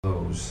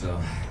those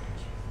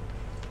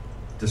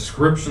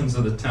descriptions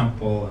of the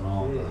temple and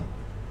all the.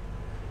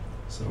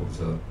 So it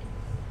was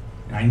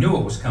I knew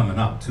it was coming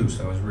up too,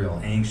 so I was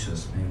real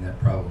anxious. Maybe that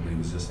probably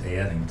was just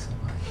adding to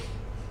my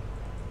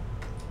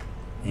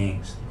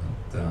angst.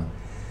 But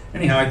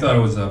anyhow, I thought it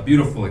was a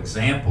beautiful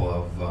example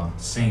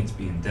of saints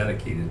being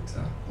dedicated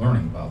to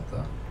learning about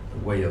the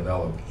way of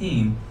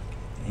Elohim.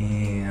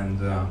 And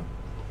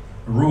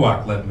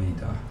Ruach led me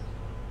to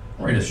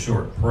write a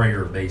short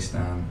prayer based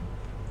on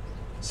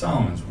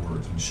Solomon's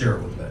words and share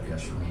it with Bet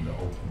Yeshurun to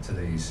open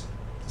today's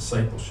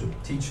discipleship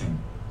teaching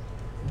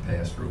from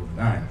Pastor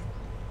Obadiah.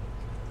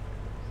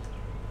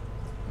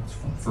 It's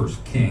from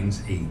 1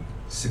 Kings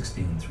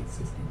 8:16 through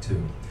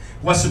 52.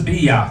 Blessed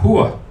be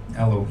Yahuwah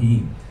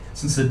Elohim,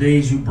 since the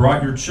days you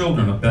brought your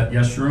children of Bet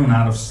Yeshurun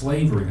out of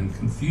slavery and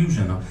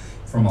confusion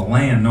from a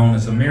land known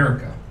as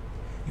America.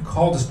 You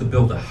called us to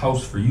build a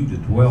house for you to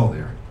dwell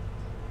there.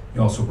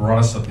 You also brought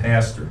us a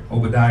pastor,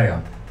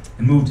 Obadiah,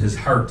 and moved his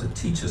heart to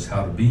teach us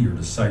how to be your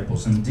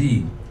disciples.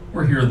 Indeed,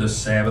 we're here this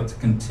Sabbath to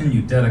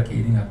continue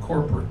dedicating a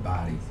corporate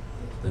body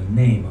to the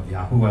name of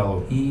Yahuwah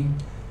Elohim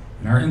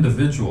and our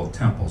individual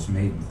temples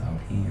made without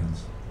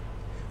hands.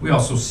 We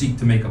also seek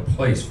to make a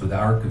place for the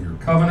Ark of your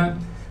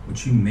covenant,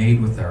 which you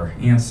made with our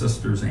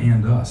ancestors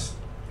and us,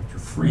 that you're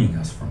freeing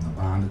us from the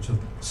bondage of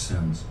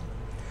sins.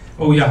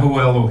 O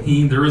Yahuwah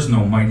Elohim, there is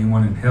no mighty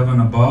one in heaven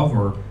above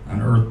or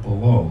on earth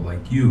below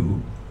like you,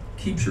 who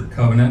keeps your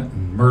covenant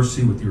and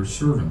mercy with your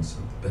servants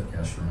of Bet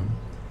Yeshurun.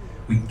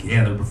 We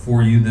gather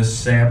before you this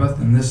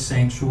Sabbath in this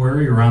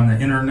sanctuary or on the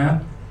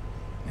internet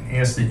and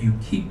ask that you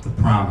keep the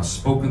promise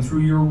spoken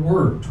through your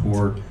word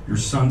toward your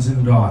sons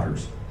and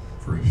daughters,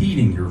 for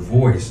heeding your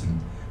voice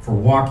and for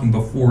walking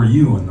before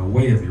you in the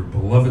way of your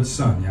beloved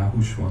Son,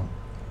 Yahushua.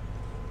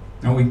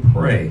 Now we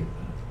pray,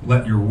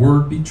 let your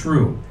word be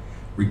true.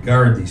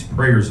 Regard these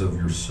prayers of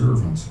your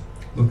servants.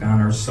 Look on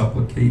our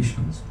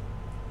supplications.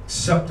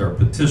 Accept our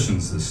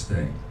petitions this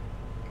day.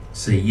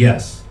 Say,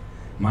 yes,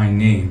 my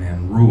name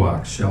and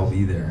Ruach shall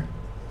be there.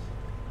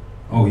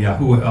 O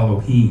Yahuwah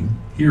Elohim,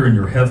 here in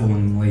your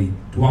heavenly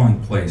dwelling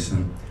place,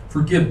 and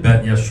forgive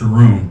Bet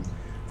Yeshurun,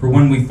 for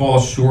when we fall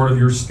short of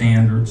your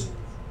standards,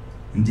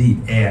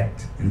 indeed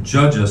act and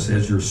judge us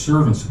as your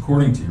servants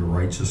according to your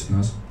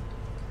righteousness.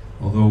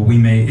 Although we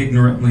may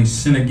ignorantly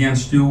sin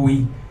against you,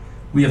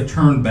 we have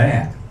turned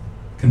back,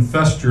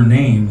 confessed your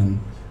name, and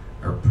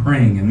are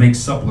praying and make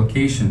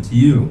supplication to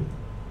you.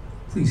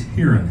 Please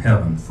hear in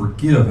heaven,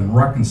 forgive and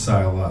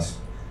reconcile us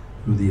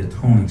through the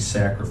atoning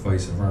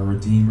sacrifice of our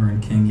Redeemer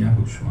and King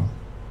Yahushua.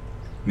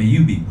 May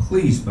you be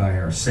pleased by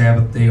our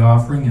Sabbath day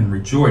offering and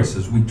rejoice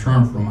as we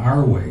turn from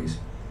our ways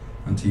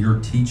unto your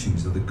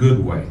teachings of the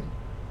good way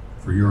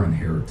for your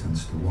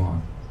inheritance to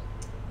walk.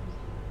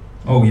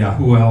 O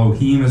Yahuwah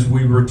Elohim, as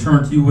we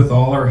return to you with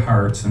all our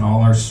hearts and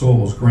all our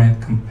souls,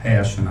 grant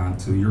compassion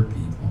unto your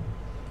people,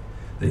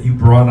 that you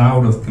brought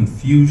out of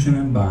confusion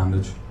and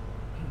bondage.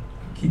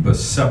 Keep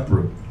us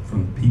separate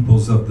from the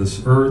peoples of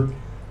this earth,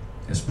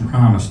 as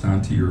promised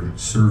unto your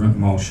servant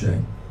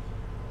Moshe.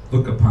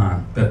 Look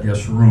upon Bet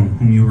Yeshurun,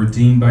 whom you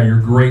redeemed by your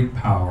great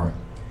power,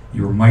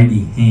 your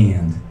mighty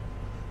hand.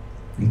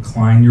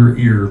 Incline your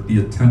ear, be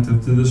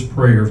attentive to this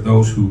prayer of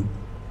those who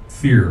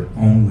fear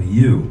only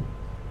you,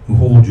 who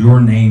hold your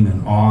name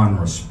in awe and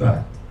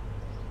respect.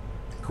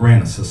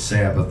 Grant us a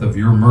Sabbath of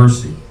your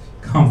mercy,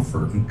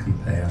 comfort, and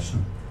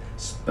compassion.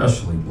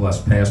 Especially bless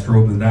Pastor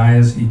Obadiah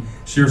as he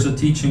shares a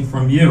teaching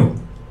from you.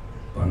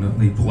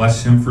 Abundantly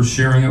bless him for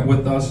sharing it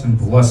with us, and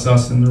bless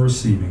us in the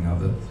receiving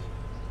of it.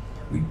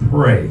 We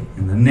pray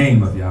in the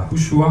name of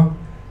Yahushua,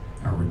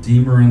 our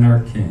Redeemer and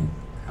our King.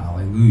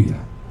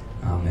 Hallelujah.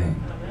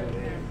 Amen.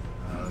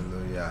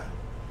 Hallelujah.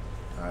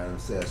 All right,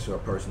 let's say a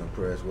short personal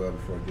prayer as well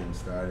before getting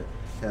started.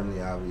 Heavenly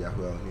Abba,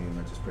 Yahuwah Elohim,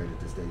 I just pray that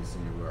this day you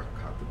send your word,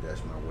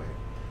 Kakodesh, my way.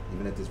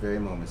 Even at this very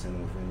moment, send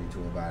them within me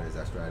to abide as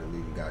I strive to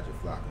lead and guide your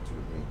flock into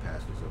the green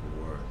pastures of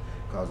the word.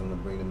 Cause them to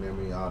bring to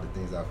memory all the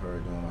things I've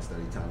heard during my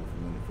study time with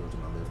you and filter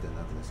my lips that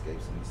nothing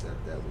escapes me except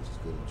that which is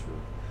good and true.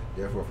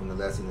 Therefore, from the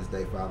lesson this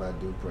day, Father, I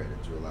do pray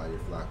that you allow your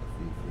flock to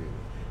feed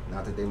freely.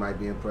 Not that they might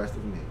be impressed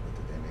with me, but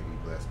that they may be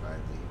blessed by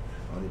thee.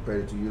 I only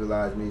pray that you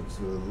utilize me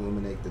to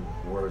illuminate the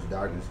words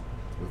darkness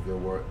with your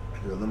word,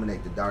 to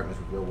illuminate the darkness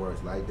with your words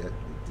light, that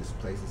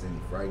displaces any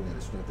frightened and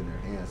to strengthen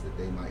their hands that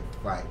they might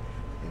fight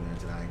and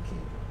enter into thy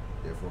kingdom.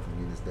 Therefore, for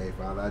me this day,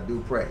 Father, I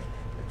do pray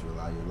that you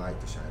allow your light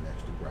to shine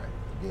extra bright.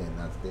 Again,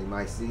 not that they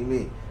might see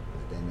me,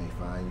 but that they may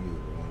find you,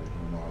 the one in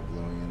whom all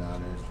glory and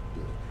honor is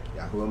due.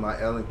 Yahuwah,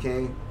 my El and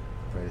King,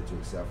 I pray that you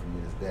accept from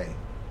me this day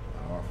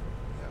my offering.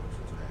 In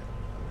Yahushua's name.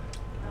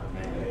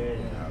 Amen.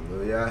 Amen.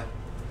 Hallelujah.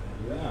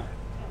 Yeah.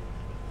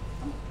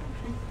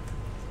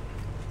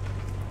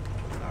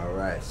 All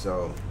right,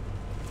 so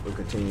we're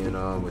continuing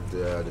on with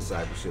the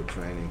discipleship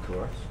training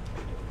course.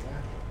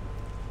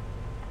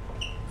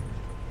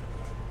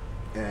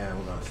 And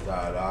we're going to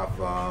start off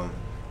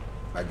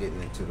by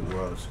getting into the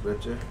world of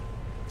scripture.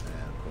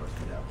 And of course,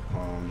 we have a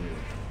poem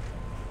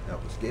to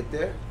help us get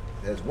there.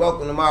 That's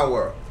Welcome to My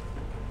World.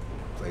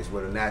 Place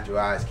where the natural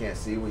eyes can't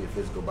see, where your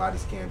physical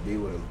bodies can't be,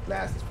 where the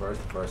last is first,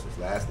 the first is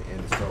last, the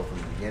end is so from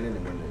the beginning,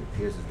 and when it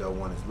appears as though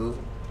one is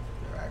losing,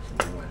 they're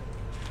actually winning.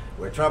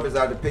 Where trumpets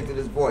are depicted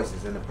as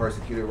voices, and the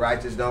persecuted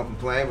righteous don't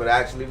complain, but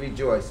actually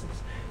rejoices.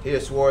 Here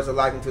swords are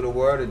likened to the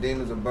word, the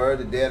demons are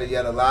birds, the dead are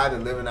yet alive, the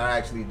living are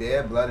actually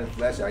dead, blood and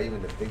flesh are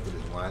even depicted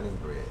as wine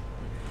and bread.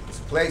 It's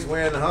a place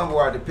wherein the humble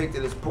are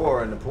depicted as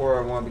poor, and the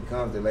poorer one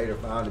becomes, they're later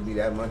found to be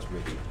that much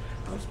richer.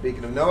 I'm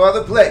speaking of no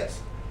other place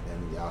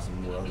than the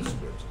awesome world of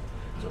Scripture.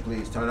 So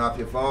please turn off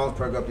your phones,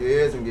 perk up your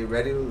ears, and get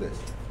ready to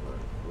listen.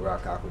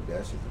 Ruach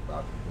HaKodesh is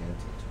about to begin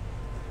teaching.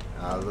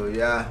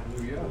 Hallelujah.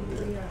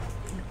 Hallelujah.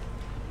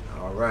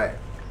 All right.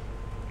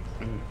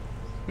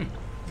 We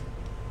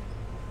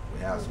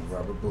have some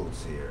rubber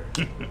boots here.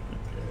 Yeah.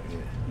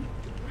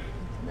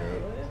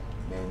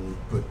 May need to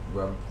put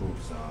rubber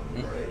boots on.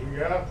 There you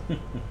go.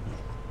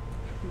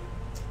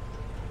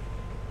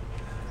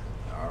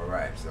 All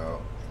right,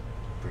 so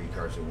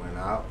precursor went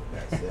out.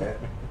 That's it.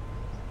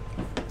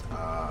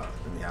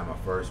 Let me have my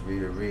first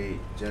reader read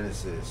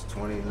Genesis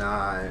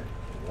 29,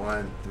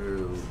 1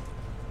 through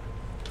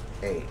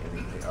 8.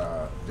 And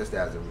just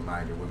as a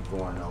reminder, we're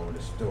going over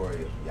the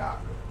story of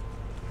Yaakov.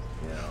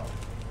 You know,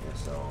 and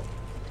so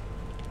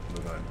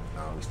we're going.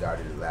 We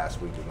started it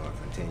last week. We're going to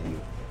continue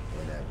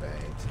in that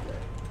vein today.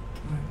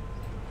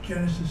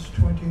 Genesis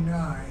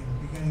 29,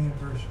 beginning at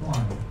verse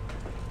 1.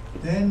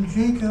 Then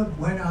Jacob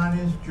went on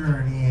his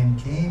journey and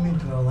came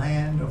into the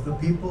land of the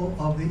people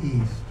of the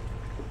east.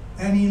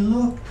 And he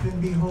looked,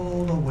 and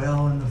behold, a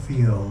well in the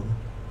field.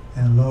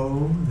 And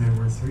lo, there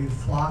were 3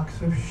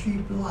 flocks of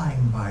sheep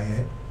lying by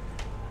it.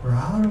 For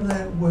out of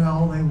that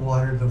well they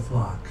watered the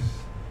flocks.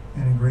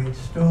 And a great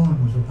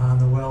stone was upon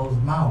the well's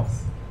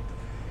mouth.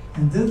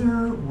 And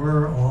thither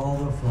were all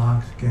the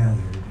flocks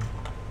gathered.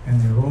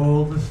 And they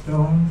rolled the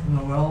stone from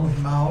the well's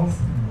mouth,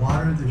 and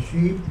watered the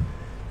sheep,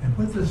 and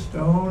put the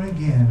stone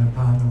again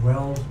upon the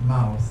well's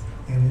mouth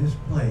in his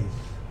place.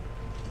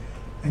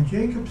 And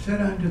Jacob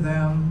said unto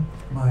them,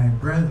 My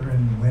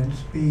brethren,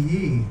 whence be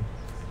ye?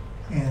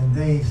 And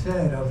they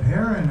said, Of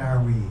Haran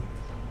are we.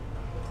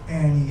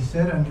 And he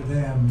said unto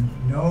them,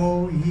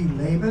 Know ye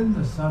Laban,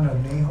 the son of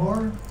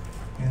Nahor?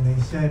 And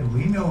they said,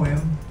 We know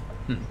him.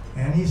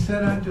 And he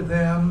said unto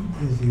them,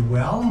 Is he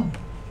well?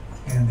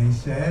 And they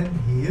said,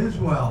 He is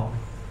well.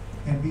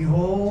 And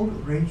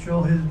behold,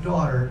 Rachel his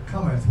daughter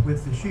cometh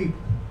with the sheep.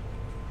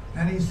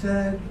 And he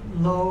said,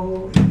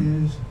 Lo, it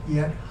is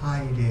yet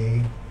high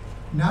day,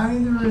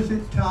 neither is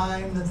it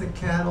time that the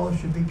cattle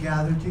should be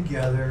gathered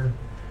together.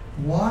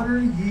 Water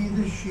ye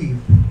the sheep,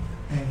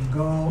 and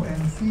go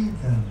and feed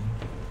them.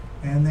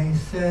 And they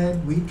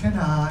said, We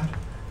cannot,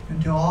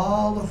 until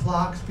all the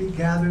flocks be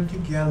gathered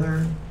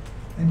together,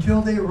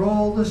 until they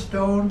roll the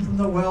stone from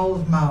the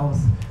well's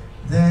mouth,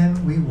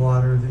 then we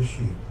water the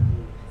sheep.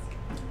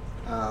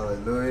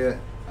 Hallelujah.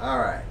 All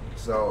right,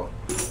 so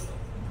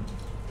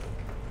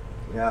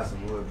we have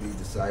some would-be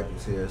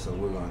disciples here, so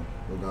we're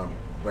gonna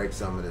break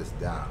some of this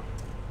down.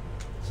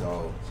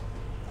 So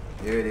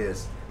here it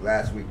is.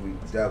 Last week we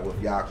dealt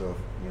with Yaakov.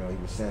 You know, he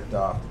was sent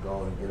off to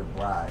go and get a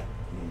bride.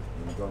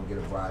 He was going to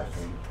get a bride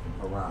from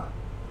Haran.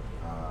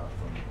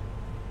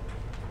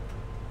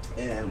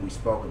 And we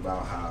spoke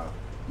about how,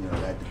 you know,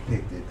 that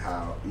depicted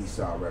how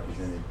Esau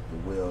represented the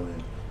will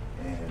and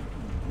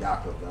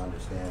Yaakov the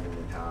understanding,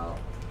 and how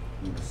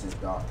he was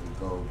sent off to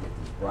go get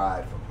this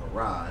bride from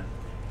Haran.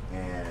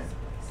 And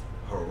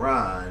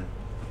Haran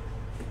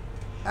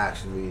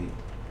actually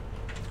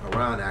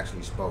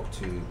spoke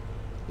to,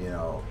 you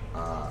know,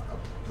 a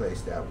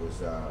place that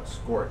was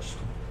scorched.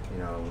 You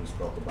know, we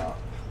spoke about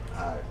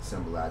how it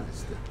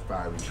symbolizes the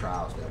fiery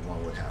trials that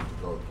one would have to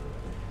go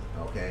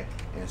through. Okay,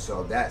 and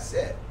so that's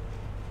it.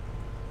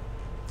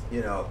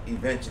 You know,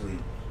 eventually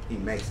he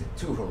makes it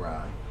to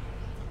Haran.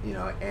 You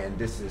know, and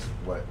this is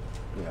what,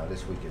 you know,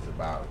 this week is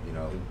about. You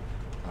know,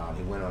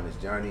 he went on his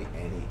journey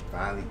and he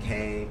finally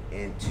came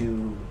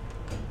into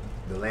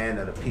the land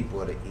of the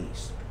people of the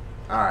east.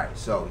 All right,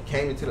 so he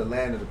came into the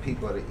land of the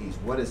people of the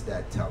east. What is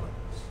that telling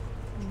us?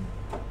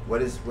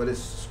 What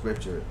is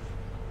Scripture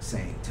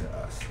saying to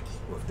us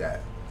with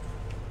that?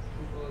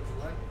 People of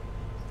the light.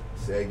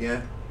 Say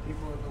again.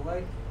 People of the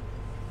light.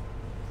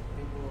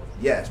 People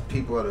of Yes,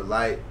 people of the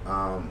light.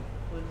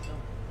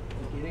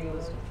 beginning of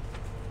light.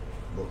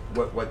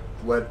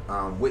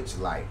 Which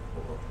light?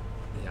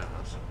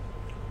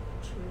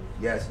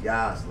 Yes,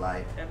 Yah's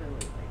light. Heavenly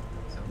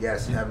light.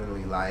 Yes,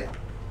 heavenly light.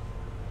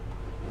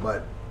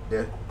 But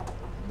the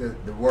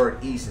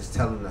word east is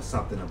telling us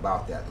something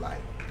about that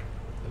light.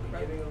 The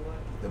beginning of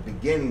light. The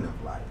beginning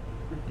of light,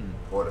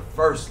 or the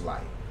first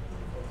light,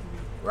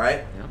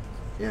 right? Yeah.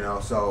 You know,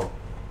 so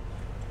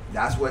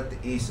that's what the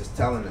east is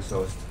telling us.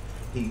 So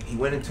he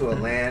went into a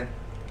land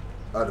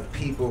of the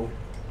people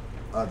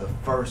of the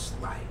first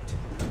light.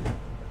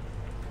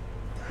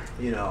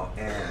 You know,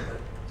 and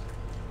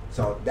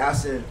so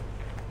that's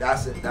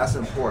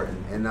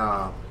important.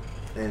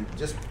 And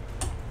just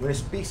when it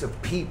speaks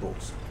of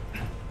peoples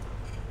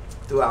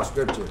throughout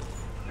Scripture,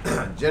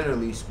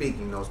 generally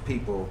speaking, those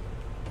people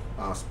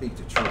speak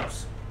to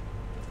truths.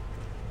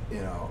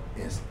 You know,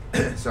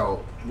 and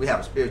so we have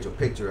a spiritual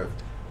picture of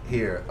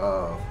here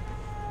of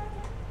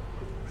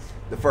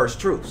the first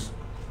truths.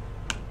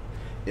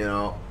 You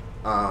know,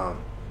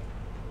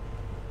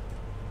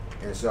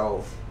 and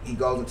so he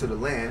goes into the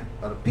land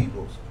of the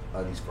peoples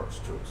of these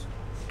first truths.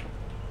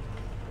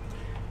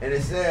 And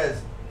it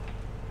says,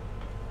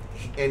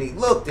 and he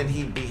looked and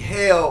he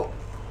beheld,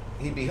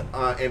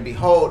 and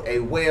behold a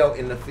well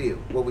in the field.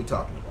 What are we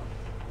talking about?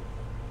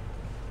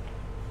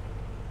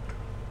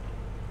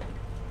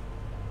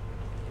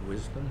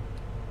 Wisdom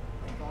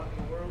Thought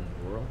in the world. in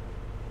the world.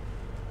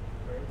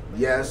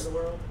 Yes. In the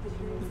world.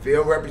 The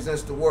field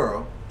represents the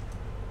world.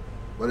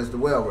 What does the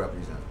well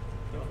represent?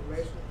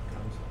 Information.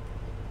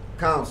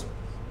 Counsel.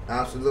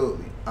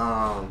 Absolutely.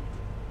 Kind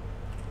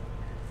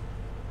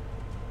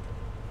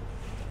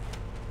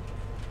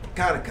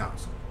of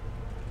counsel.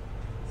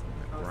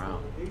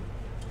 Ground. The deep.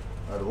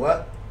 The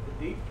what?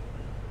 The deep.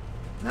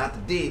 Not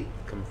the deep.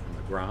 Come from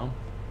the ground.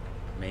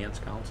 Man's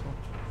counsel.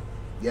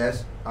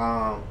 Yes.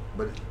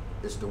 But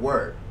it's the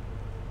word.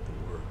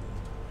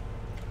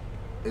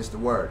 It's the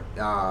word.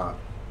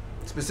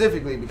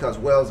 Specifically because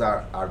wells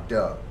are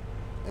dug.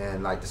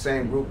 And like the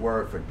same root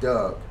word for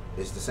dug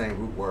is the same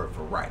root word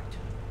for right.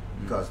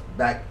 Because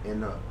back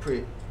in the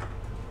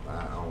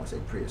I don't want to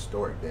say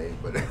prehistoric days,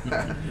 but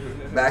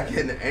back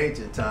in the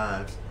ancient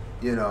times,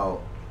 you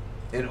know,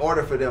 in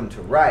order for them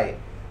to write,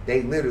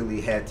 they literally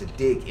had to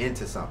dig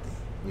into something,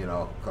 you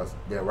know, because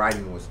their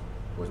writing was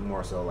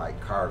more so like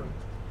carvings,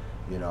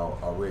 you know,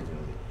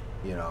 originally,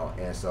 you know,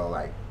 and so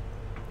like,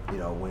 you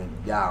know, when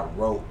Yah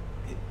wrote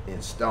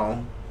in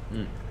stone,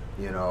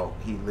 you know,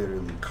 he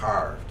literally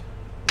carved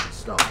in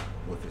stone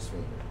with his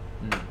finger,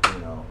 you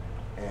know,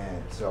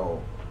 and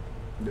so,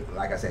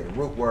 like I said, the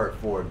root word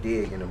for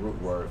dig and the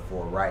root word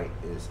for write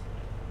is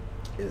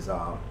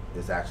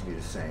actually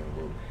the same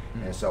root,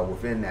 and so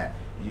within that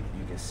you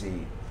can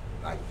see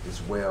like this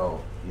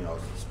well, you know,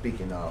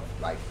 speaking of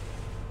like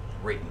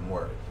written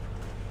word,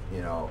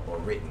 you know, or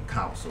written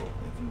counsel,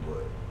 if you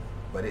would,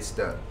 but it's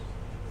the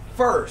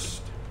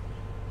first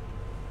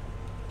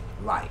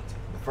light,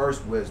 the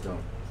first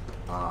wisdom,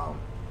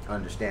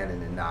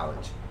 understanding and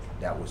knowledge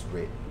that was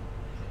written,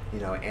 you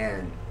know,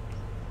 and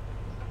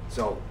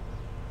so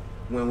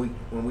when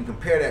we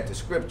compare that to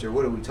scripture,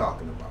 what are we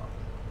talking about?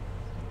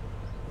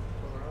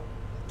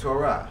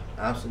 Torah,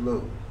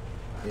 absolutely.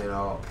 You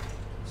know,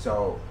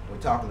 so we're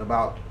talking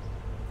about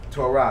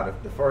Torah,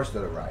 the first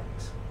of the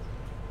writings.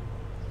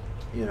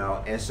 You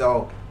know, and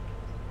so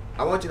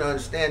I want you to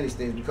understand these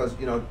things because,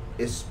 you know,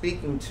 it's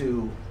speaking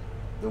to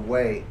the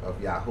way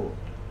of Yahuwah.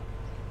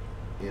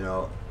 You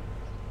know,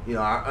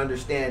 our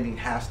understanding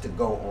has to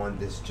go on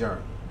this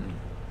journey.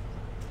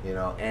 You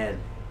know, and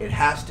it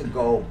has to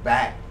go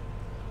back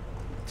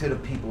to the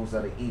peoples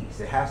of the East.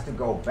 It has to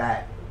go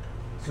back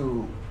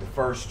to the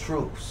first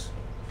truths.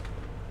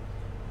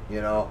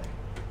 You know,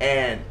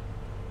 and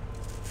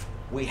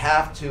we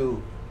have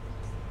to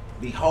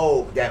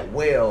behold that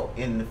well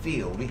in the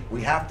field.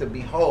 We have to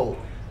behold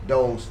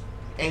those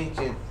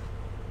ancient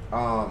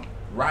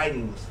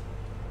writings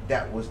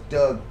that was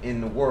dug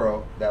in the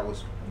world, that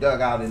was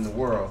dug out in the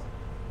world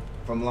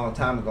from a long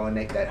time ago, and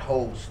that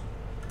holds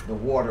the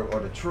water or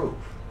the truth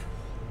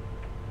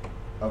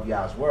of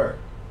Yah's word.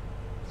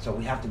 So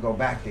we have to go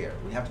back there.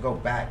 We have to go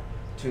back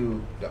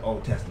to the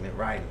Old Testament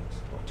writings,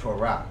 or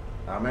Torah.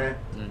 Amen?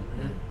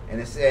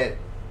 And it said,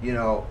 you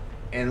know,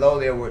 and lo,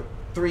 there were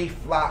 3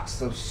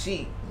 flocks of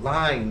sheep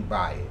lying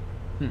by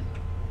it.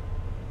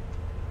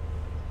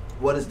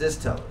 What does this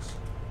tell us?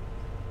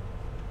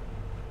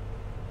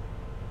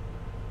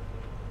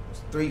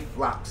 There's 3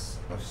 flocks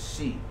of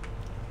sheep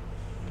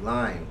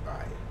lying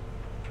by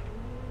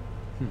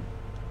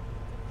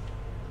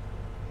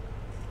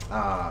it.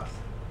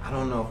 I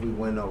don't know if we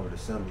went over the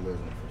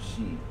symbolism for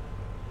sheep.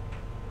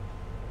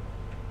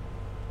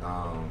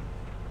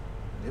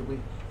 Did we?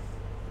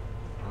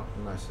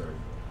 I'm not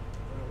certain.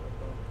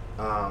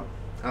 I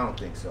don't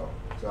think so.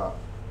 So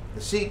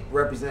the sheep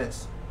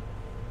represents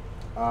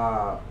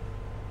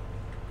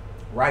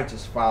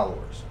righteous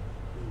followers.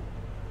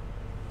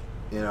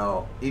 You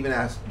know, even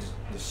as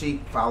the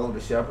sheep follow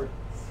the shepherd.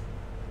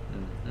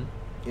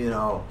 You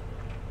know,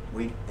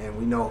 we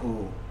know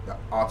who the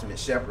ultimate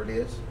shepherd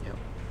is. Yep.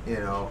 You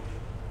know,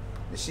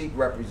 the sheep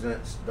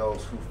represents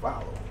those who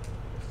follow.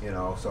 You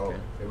know, so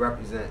it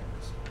represents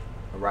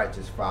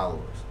righteous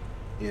followers.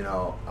 You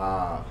know,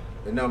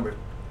 the number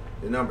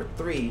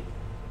 3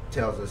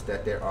 tells us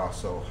that they're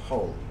also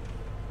holy.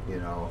 You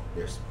know,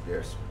 they're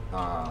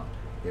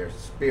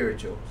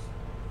spiritually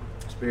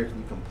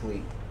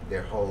complete.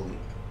 They're holy.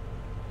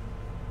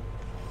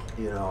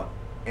 You know,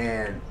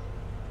 and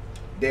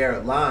they're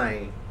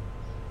lying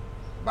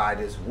by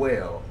this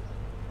well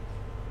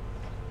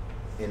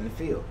in the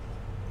field.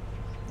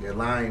 They're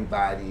lying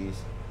by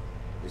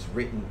this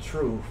written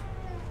truth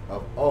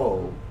of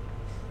old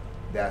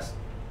that's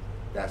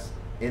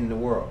in the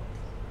world,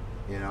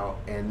 you know,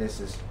 and this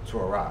is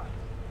Torah,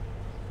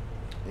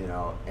 you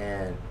know,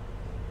 and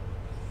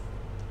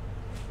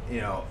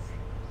you know,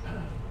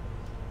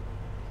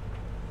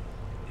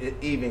 it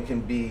even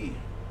can be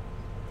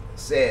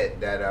said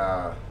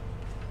that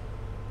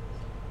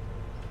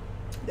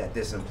that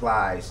this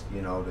implies,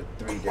 you know, the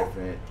three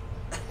different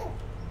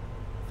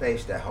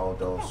faiths that hold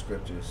those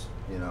scriptures,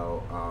 you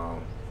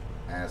know,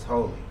 as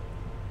holy,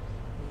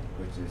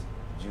 which is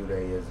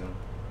Judaism,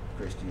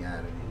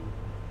 Christianity,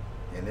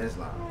 and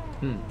Islam.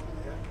 Hmm.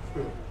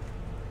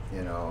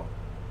 You know.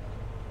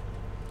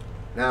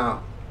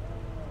 Now,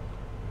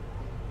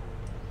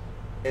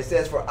 it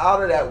says, for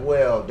out of that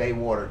well they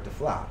watered the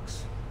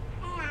flocks.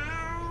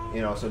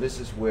 You know, so this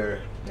is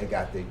where they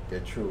got their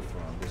truth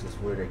from. This is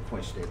where they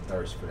quenched their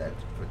thirst for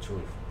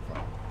truth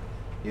from.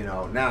 You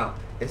know, now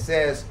it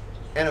says,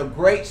 and a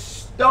great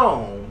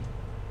stone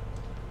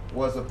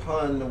was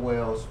upon the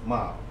well's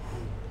mouth.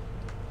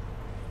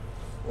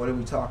 What are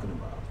we talking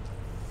about?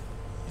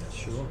 Yeah,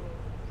 sure.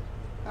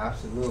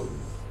 Absolutely.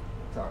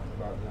 Talking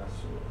about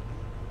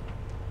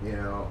Yahshua. You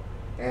know,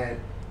 and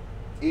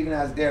even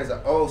as there's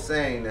an old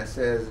saying that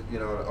says, you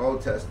know, the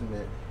Old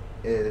Testament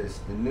is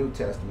the New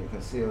Testament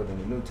concealed, and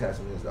the New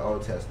Testament is the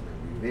Old Testament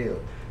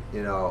revealed.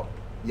 You know,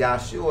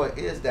 Yahshua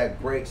is that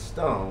great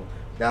stone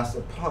that's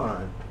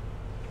upon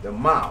the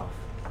mouth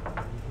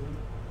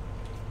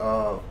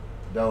of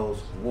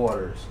those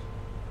waters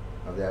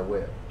of that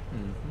well.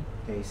 Mm-hmm.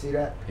 Can you see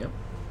that? Yep.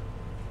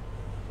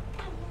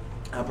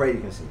 I pray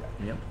you can see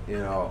that. Yep. You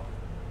know.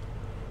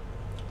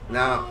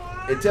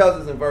 Now, it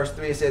tells us in verse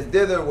 3, it says,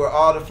 thither were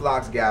all the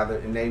flocks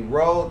gathered, and they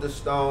rolled the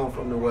stone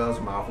from the well's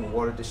mouth and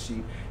watered the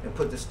sheep, and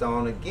put the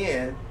stone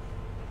again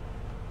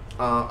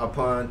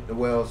upon the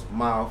well's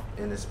mouth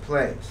in its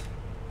place,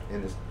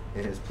 in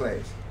his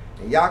place.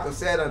 And Yaakov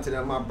said unto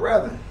them, my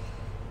brethren,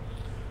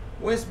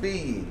 whence be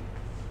ye?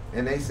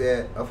 And they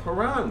said, of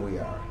Haran we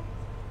are.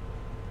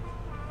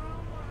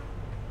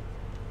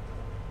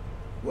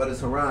 What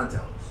does Haran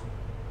tell us?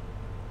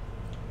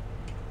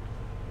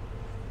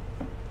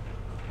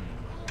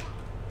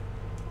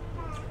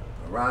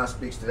 Haran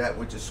speaks to that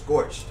which is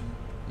scorched.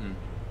 Mm.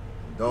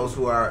 Those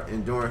who are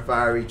enduring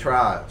fiery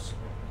trials.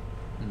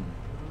 Mm.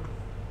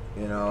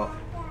 You know,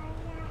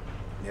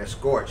 they're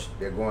scorched.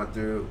 They're going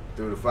through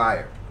the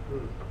fire.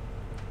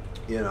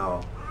 You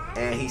know,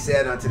 and he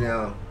said unto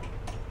them,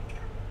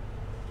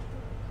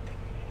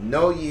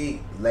 know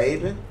ye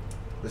Laban,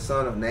 the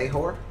son of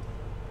Nahor?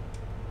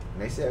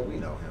 And they said, we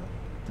know him.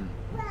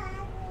 Mm.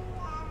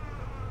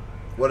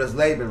 What does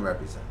Laban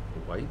represent?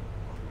 White.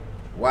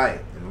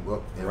 White. And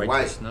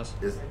Righteousness.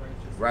 white is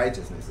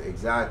righteousness,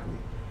 exactly.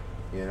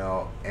 You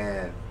know,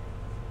 and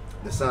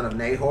the son of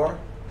Nahor,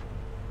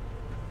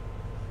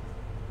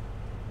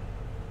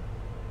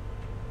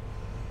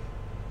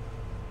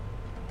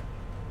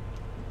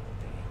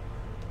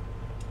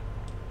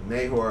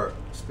 Nahor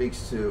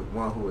speaks to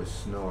one who is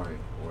snoring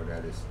or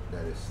that is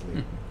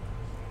sleeping.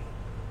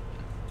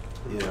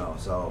 You know,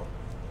 so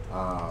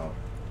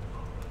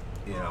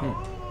you know,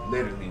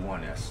 literally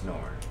one that's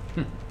snoring.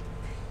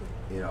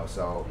 You know,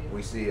 so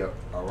we see a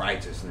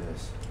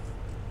righteousness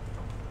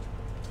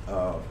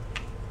of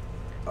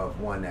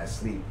one that's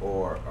asleep,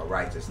 or a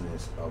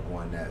righteousness of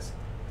one that's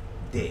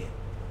dead.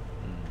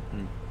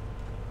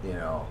 Mm-hmm. You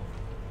know,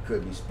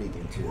 could be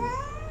speaking to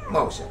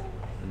Moshe.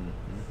 Mm-hmm.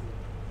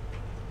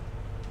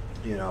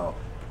 You know,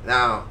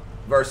 now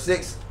verse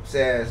 6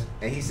 says,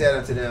 and he said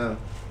unto them,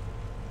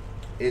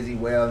 is he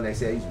well? And they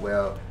said, he's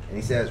well. And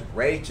he says,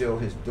 Rachel,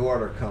 his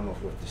daughter,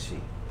 cometh with the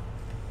sheep.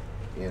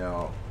 You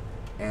know,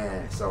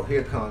 and so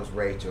here comes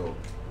Rachel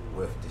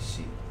with the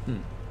sheep. Hmm.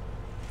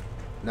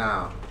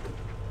 Now,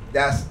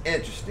 that's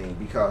interesting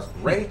because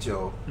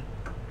Rachel,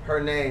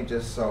 her name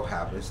just so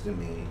happens to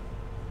mean,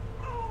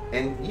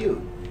 and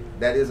you,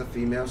 that is a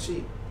female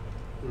sheep.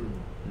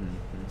 Mm-hmm.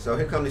 So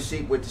here come the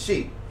sheep with the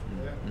sheep.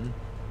 Mm-hmm.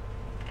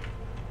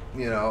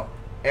 You know,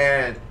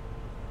 and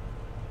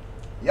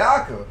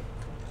Yaakov,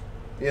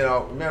 you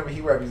know, remember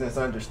he represents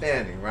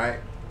understanding, right?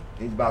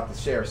 He's about to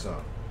share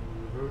some.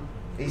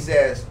 He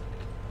says,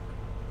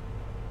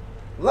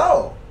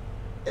 lo,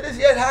 it is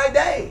yet high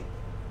day.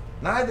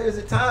 Neither is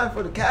it time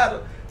for the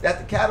cattle, that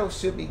the cattle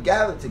should be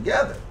gathered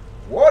together.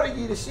 Water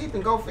ye the sheep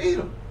and go feed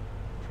them.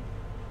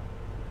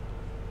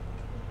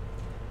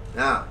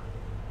 Now,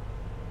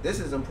 this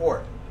is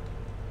important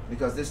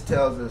because this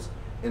tells us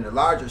in the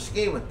larger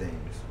scheme of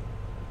things,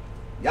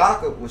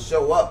 Yaakov will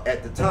show up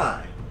at the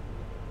time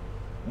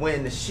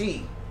when the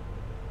sheep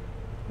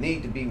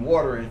need to be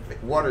watered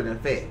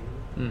and fed.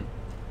 Mm.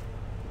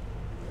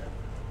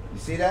 You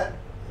see that?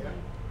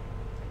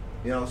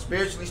 You know,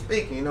 spiritually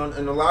speaking, you know,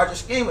 in the larger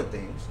scheme of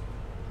things,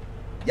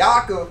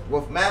 Yaakov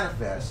will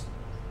manifest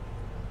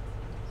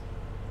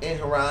in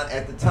Haran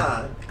at the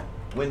time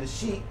when the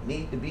sheep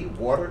need to be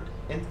watered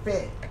and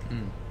fed.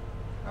 Mm.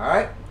 All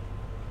right?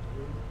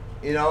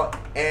 You know,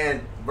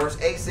 and verse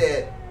 8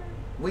 said,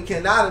 we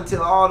cannot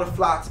until all the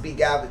flocks be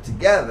gathered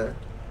together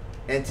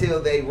until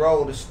they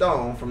roll the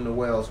stone from the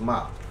well's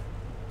mouth.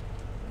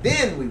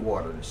 Then we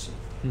water the sheep.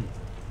 Mm.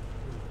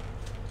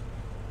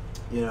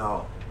 You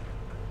know,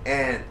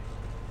 and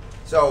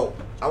so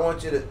I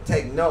want you to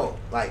take note,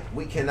 like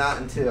we cannot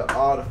until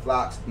all the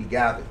flocks be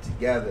gathered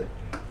together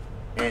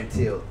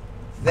until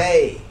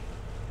they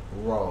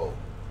roll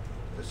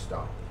the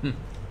stone. Hmm.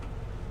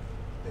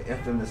 the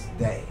infamous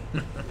they.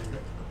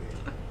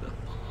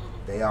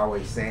 They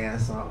always saying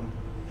something.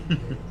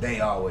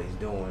 They always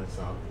doing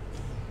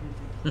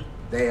something.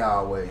 They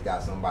always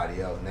got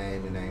somebody else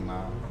name and name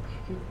out.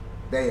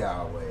 They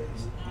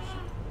always,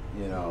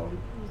 you know,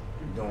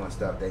 doing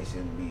stuff they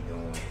shouldn't be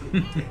doing.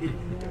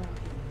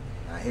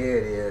 Now here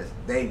it is,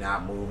 they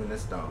not moving the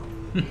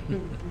stone.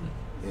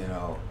 You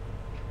know,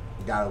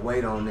 you gotta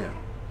wait on them.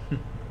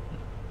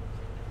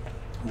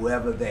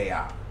 Whoever they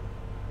are.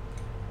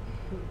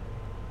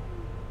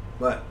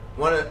 But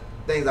one of the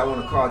things I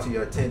want to call to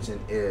your attention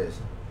is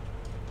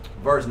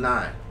verse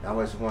 9. I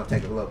just want to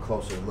take a little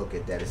closer look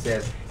at that. It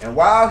says, and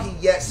while he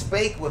yet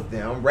spake with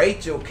them,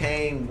 Rachel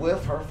came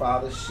with her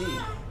father's sheep,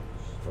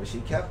 for she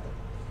kept them.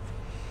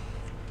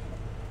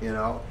 You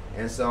know,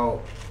 and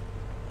so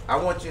I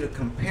want you to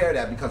compare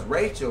that, because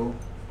Rachel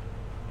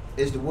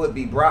is the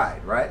would-be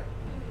bride, right?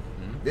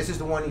 Mm-hmm. This is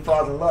the one he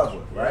falls in love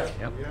with, right?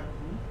 Yep. Yeah.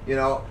 You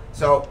know,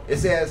 so it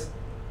says,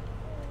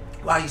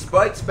 while he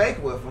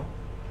spake with him,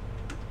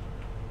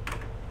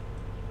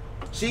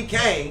 she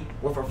came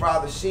with her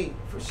father's sheep,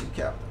 for she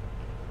kept them.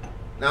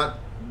 Now,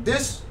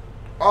 this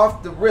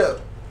off the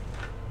rip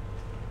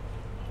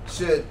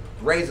should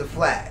raise a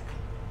flag.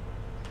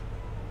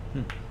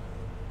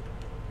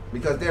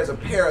 Because there's a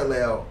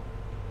parallel,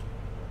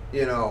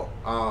 you know,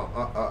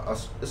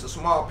 it's a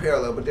small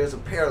parallel, but there's a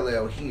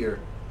parallel here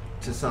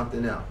to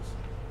something else.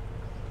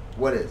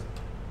 What is it?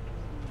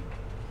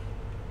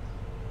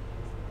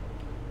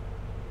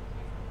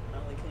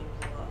 Only came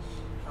to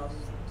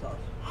houses of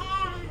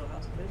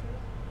house of Israel.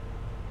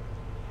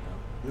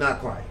 Not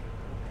quite.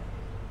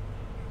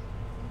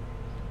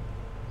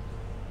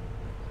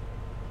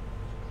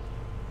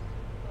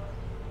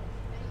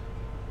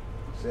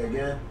 Say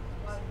again?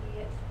 While he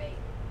yet spake.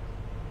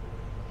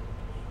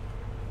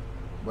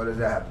 What does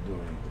that have to do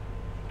with anything?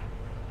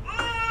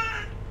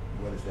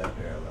 What is that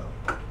parallel?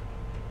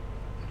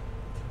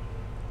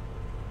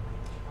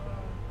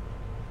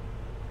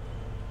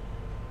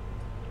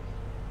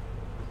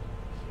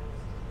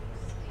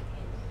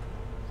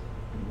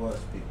 He was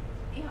speaking.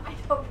 Yeah, I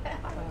know that.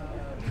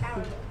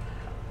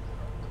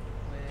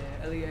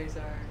 When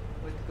Eleazar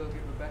went to go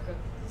get Rebecca.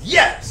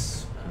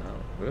 Yes! Oh,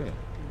 good.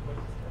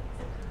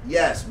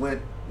 Yes,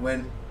 when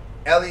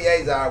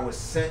Eleazar was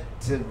sent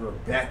to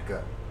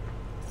Rebecca,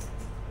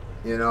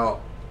 you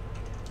know,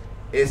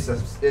 it's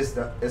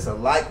a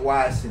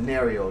likewise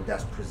scenario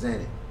that's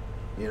presented.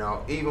 You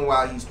know, even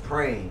while he's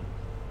praying,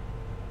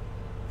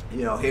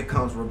 you know, here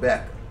comes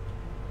Rebecca.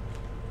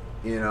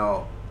 You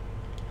know,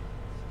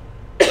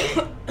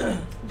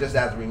 just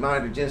as a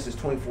reminder, Genesis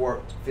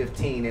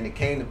 24:15, and it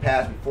came to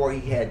pass before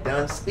he had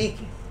done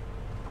speaking.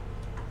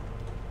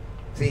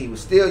 See, he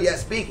was still yet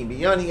speaking.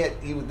 Beyond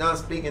he was done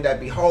speaking, that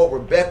behold,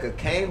 Rebecca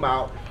came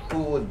out,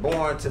 who was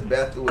born to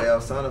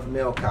Bethuel, son of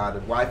Milcah,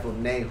 the wife of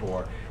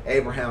Nahor,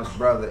 Abraham's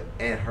brother,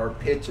 and her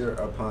pitcher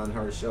upon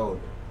her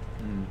shoulder.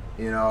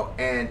 You know,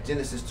 and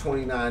Genesis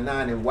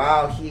 29:9, and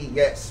while he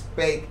yet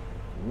spake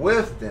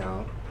with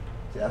them,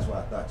 see, that's why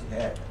I thought you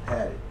had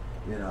it,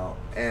 you know,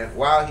 and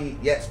while he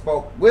yet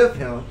spoke with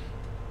him,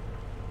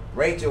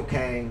 Rachel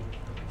came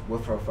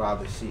with her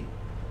father's sheep.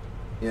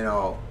 You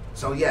know,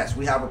 so yes,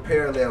 we have a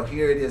parallel.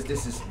 Here it is.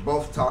 This is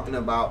both talking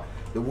about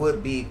the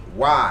would-be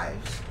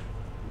wives,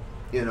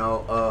 you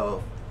know,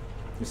 of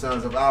the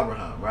sons of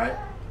Abraham, right?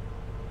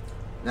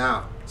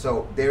 Now,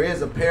 so there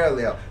is a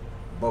parallel,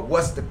 but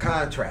what's the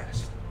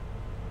contrast?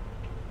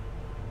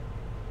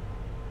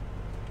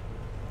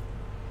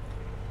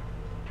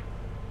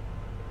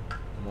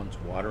 One's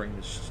watering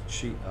the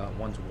sheep.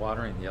 One's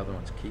watering, the other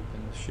one's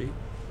keeping the sheep.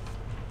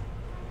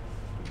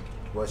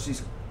 Well,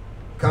 she's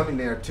coming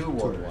there to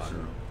water the water.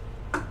 sheep.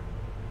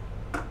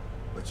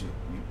 But you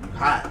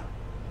hide.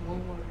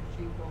 One water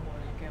sheep, one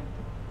water camel.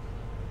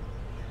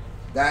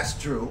 That's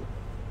true.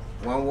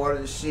 One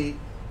watered the sheep,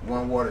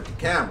 one watered the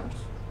camels.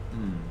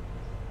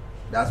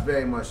 That's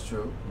very much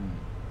true.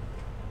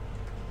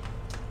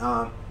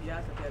 Yaakov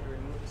had to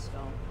remove the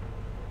stone.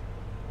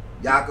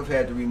 Yaakov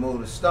had to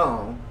remove the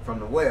stone from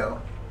the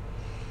well.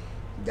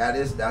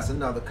 That's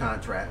another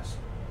contrast.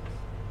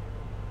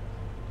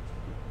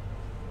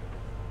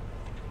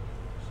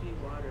 She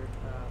watered.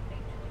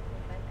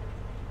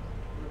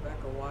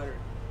 Rebecca watered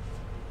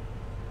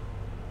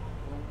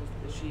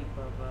the sheep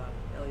of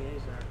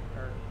Eleazar,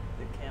 or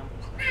the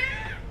camels.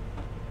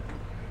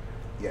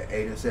 Yeah,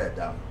 Aiden said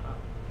that one. Oh,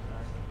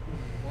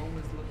 sorry. One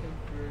was looking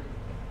for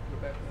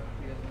Rebecca,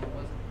 the other one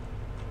wasn't.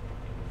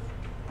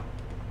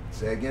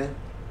 Say again?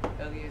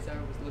 Eleazar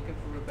was looking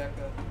for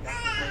Rebecca,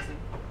 Yaakov wasn't.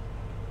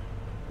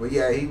 Well,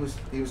 yeah, he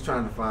was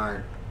trying to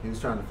find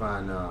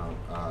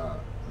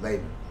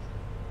Laban.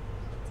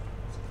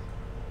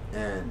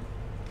 And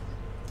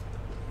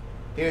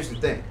here's the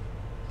thing: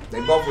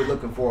 they both were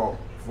looking for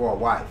a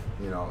wife,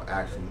 you know,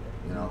 actually,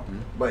 you know.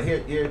 But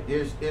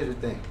here's the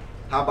thing.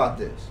 How about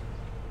this?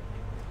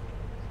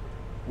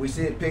 We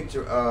see a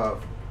picture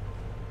of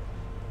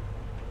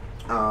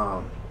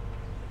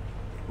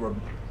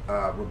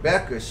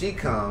Rebecca. She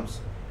comes.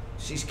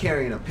 She's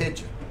carrying a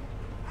pitcher.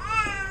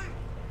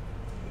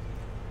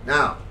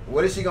 Now,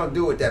 What is she gonna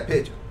do with that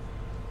pitcher?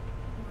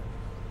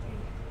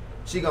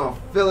 She gonna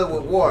fill it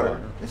with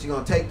water, and she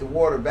gonna take the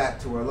water back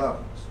to her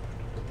loved ones,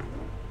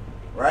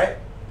 right?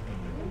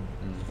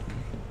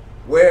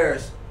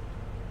 Whereas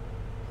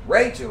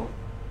Rachel,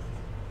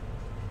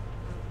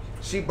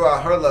 she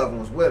brought her loved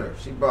ones with her.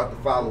 She brought the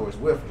followers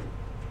with her,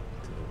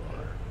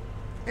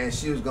 and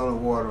she was gonna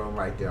water them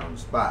right there on the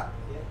spot.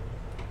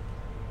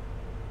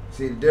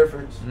 See the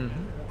difference?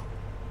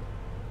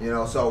 You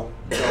know, so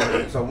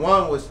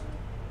one was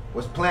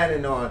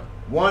planning on,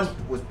 one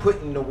was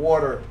putting the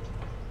water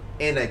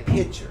in a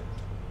pitcher,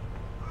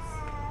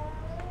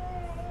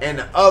 and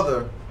the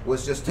other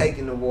was just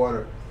taking the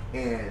water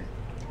and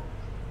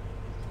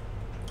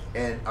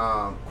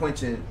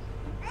quenching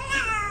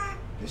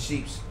the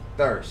sheep's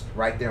thirst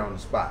right there on the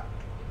spot.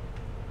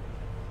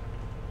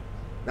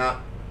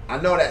 Now, I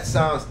know that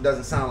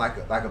doesn't sound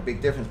like a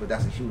big difference, but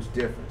that's a huge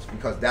difference,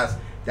 because that's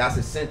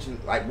essentially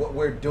like what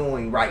we're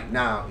doing right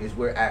now is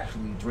we're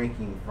actually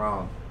drinking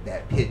from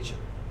that pitcher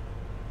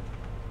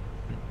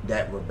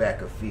that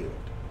Rebecca filled.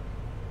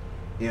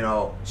 You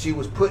know, she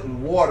was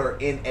putting water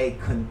in a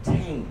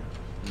container.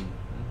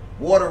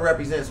 Water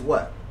represents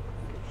what?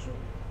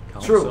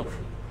 Counsel. Truth.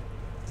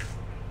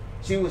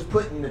 She was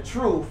putting the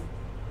truth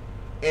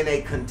in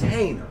a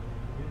container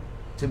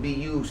to be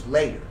used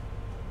later.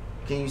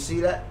 Can you see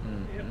that?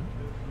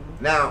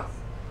 Now,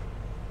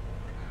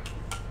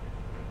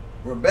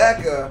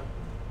 Rebecca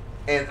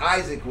and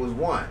Isaac was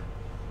one.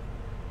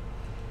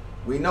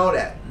 We know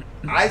that.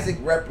 Isaac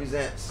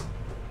represents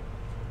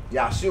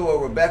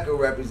Yahshua, Rebecca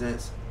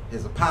represents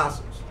his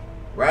apostles,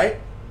 right?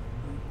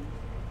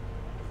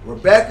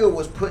 Rebecca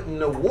was putting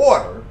the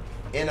water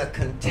in a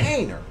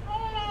container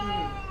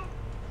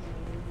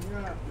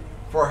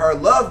for her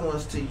loved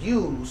ones to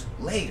use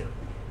later.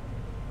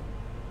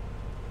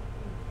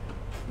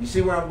 You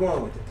see where I'm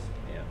going with this?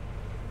 Yeah.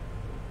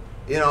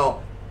 You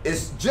know,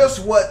 it's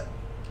just what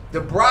the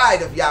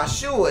bride of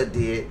Yahshua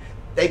did.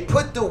 They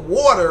put the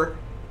water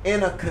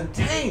in a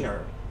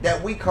container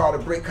that we call the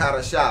Brit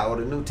Hadashah, or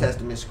the New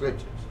Testament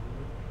scriptures,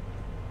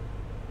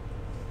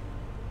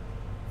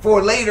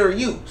 for later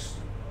use.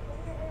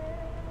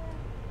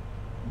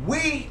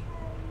 We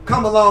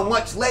come along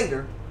much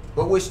later,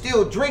 but we're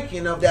still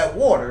drinking of that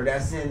water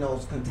that's in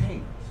those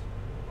containers.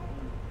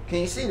 Can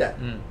you see that?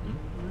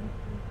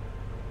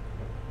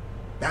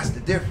 That's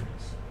the difference.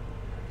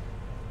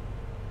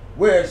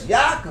 Whereas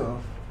Yaakov,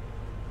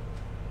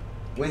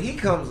 when he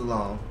comes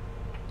along,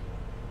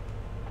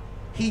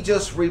 he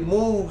just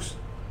removes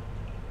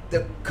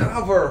the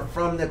cover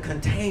from the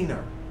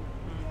container.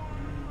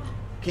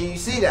 Can you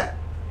see that?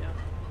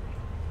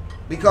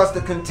 Because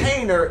the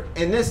container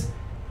in this,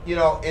 you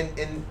know,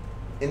 in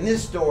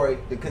this story,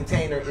 the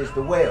container is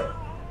the well.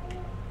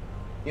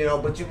 You know,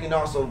 but you can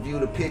also view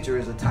the pitcher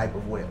as a type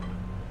of well.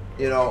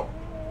 You know,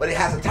 but it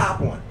has a top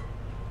on it.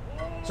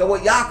 So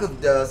what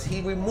Yaakov does,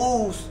 he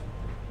removes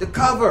the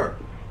cover.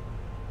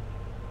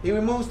 He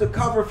removes the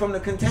cover from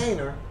the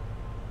container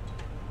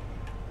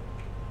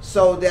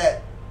so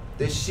that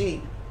the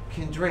sheep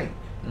can drink.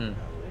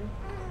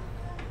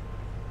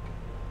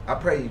 I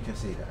pray you can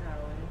see that.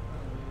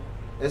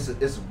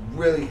 It's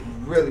really,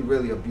 really,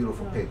 really a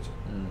beautiful picture.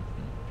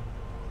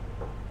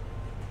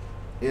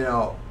 You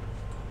know,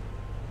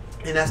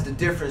 and that's the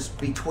difference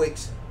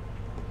betwixt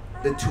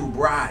the two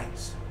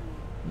brides.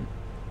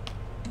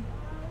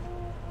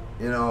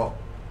 You know,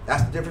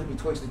 that's the difference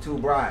betwixt the two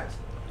brides.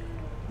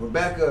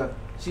 Rebecca,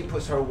 she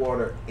puts her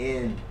water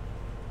in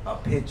a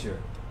pitcher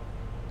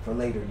for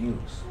later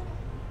use.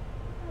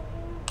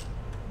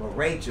 But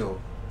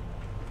Rachel,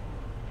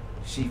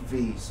 she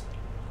feeds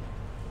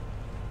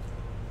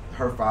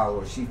her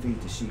followers, she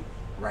feeds the sheep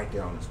right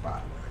there on the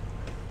spot.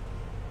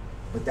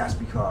 But that's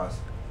because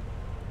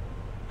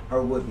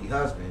her would-be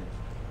husband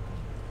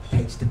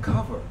takes the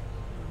cover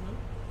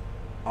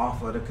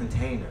off of the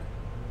container,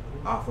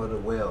 off of the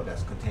well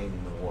that's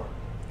containing the water.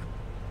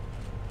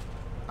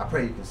 I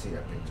pray you can see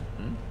that picture.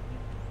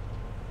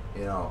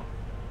 You know,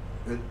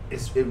 it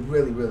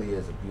really, really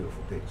is a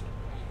beautiful picture.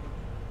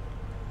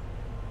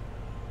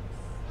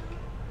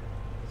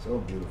 So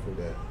beautiful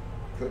that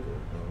clicker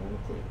don't want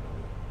to click on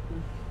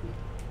it.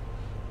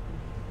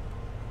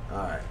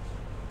 All right.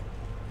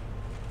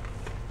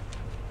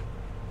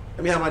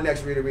 Let me have my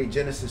next reader read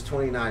Genesis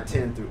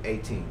 29:10 through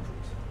 18,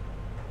 please.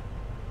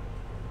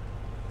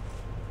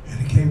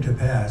 And it came to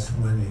pass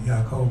when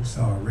Yaakov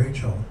saw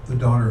Rachel, the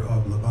daughter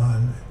of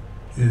Laban,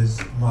 his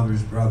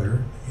mother's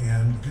brother,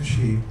 and the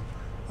sheep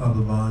of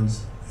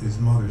Laban's, his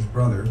mother's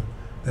brother,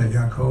 that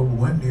Yaakov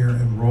went near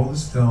and rolled a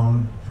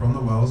stone from the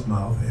well's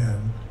mouth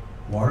and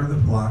watered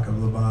the flock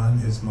of Laban,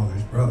 his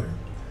mother's brother.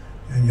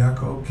 And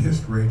Yaakov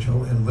kissed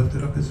Rachel and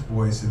lifted up his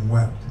voice and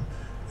wept.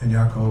 And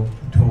Yaakov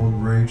told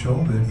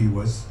Rachel that he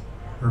was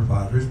her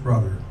father's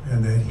brother,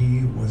 and that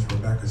he was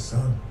Rebekah's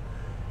son.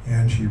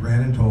 And she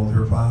ran and told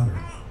her father.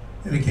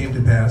 And it came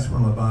to pass,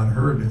 when Laban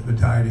heard the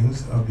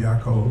tidings of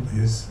Yaakov,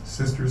 his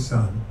sister's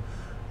son,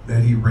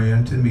 that he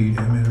ran to meet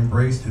him and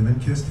embraced him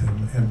and kissed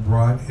him and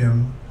brought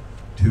him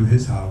to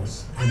his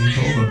house. And he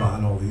told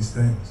Laban all these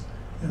things.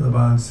 And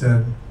Laban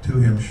said to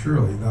him,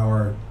 Surely thou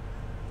art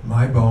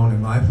my bone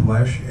and my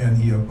flesh. And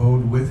he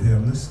abode with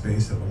him the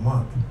space of a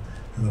month.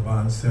 And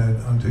Laban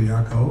said unto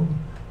Jacob,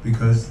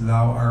 Because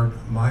thou art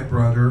my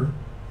brother,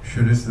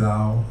 shouldest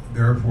thou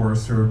therefore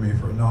serve me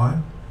for naught?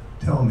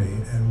 Tell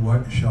me, and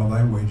what shall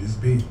thy wages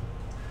be?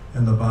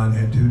 And Laban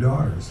had 2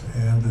 daughters,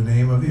 and the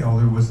name of the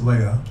elder was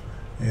Leah,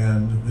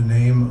 and the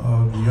name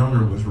of the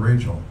younger was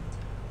Rachel.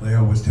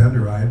 Leah was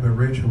tender-eyed, but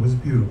Rachel was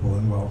beautiful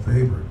and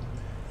well-favored.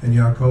 And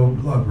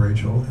Jacob loved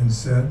Rachel, and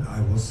said,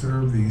 I will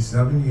serve thee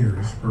 7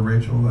 years for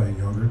Rachel thy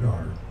younger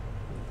daughter.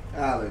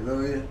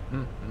 Hallelujah.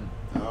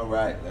 All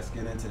right, let's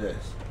get into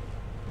this.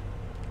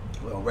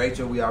 Well,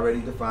 Rachel, we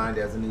already defined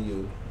as an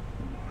ewe.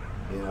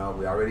 You know,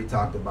 we already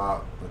talked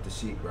about what the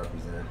sheep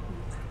represent.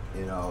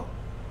 You know,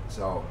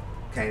 so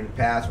came to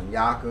pass when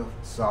Yaakov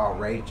saw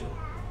Rachel.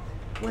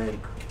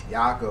 When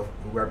Yaakov,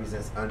 who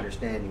represents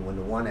understanding, when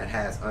the one that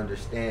has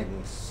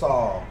understanding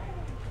saw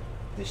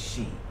the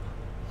sheep,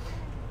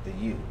 the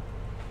ewe,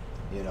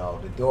 you know,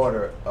 the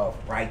daughter of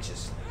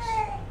righteousness,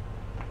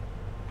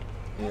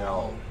 you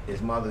know,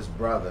 his mother's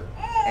brother,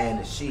 and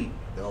the sheep,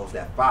 those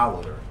that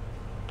followed her,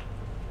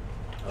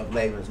 of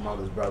Laban's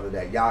mother's brother,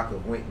 that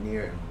Yaakov went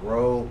near and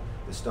rolled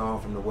the stone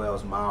from the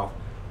well's mouth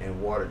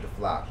and watered the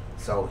flock.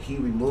 So he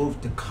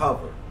removed the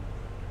cover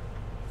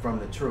from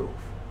the truth,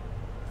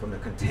 from the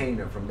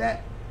container, from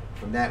that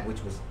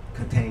which was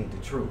contained the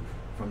truth,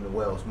 from the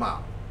well's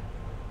mouth,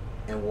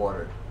 and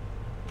watered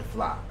the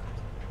flock.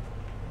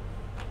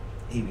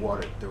 He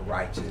watered the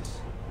righteous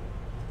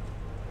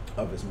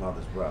of his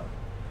mother's brother.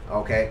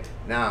 Okay,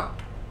 now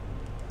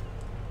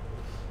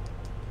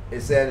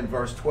it said in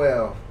verse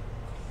 12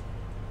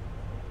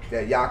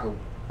 that Jacob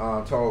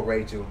told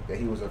Rachel that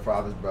he was her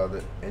father's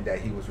brother and that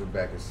he was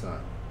Rebekah's son.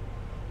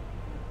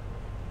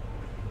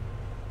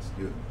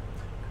 Excuse me.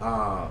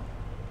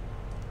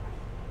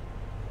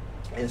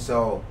 And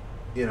so,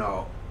 you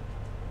know,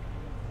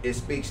 it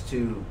speaks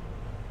to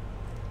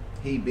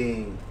he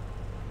being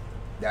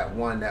that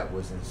one that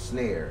was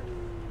ensnared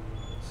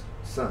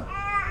son.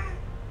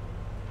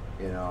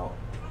 You know,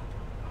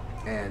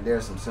 and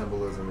there's some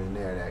symbolism in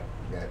there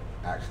that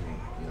actually,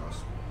 you know,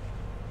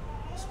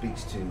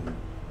 speaks to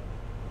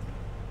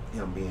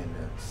him being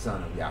the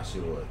son of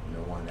Yahshua, you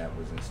know, one that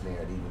was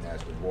ensnared, even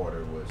as the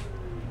water was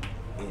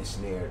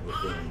ensnared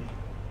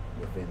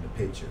within the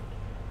picture,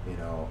 you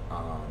know,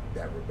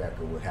 that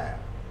Rebekah would have,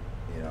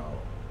 you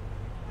know.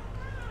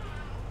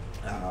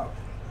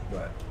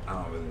 But I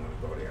don't really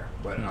want to go there.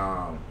 But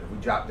if we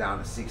drop down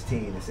to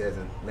 16, it says,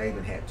 and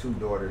Laban had 2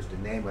 daughters. The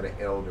name of the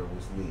elder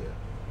was Leah,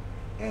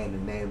 and the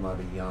name of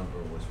the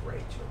younger was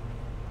Rachel.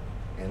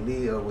 And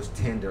Leah was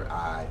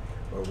tender-eyed,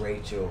 but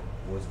Rachel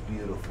was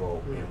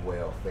beautiful and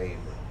well-favored.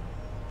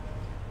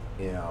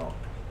 You know,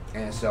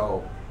 and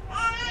so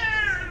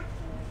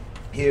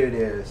here it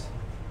is.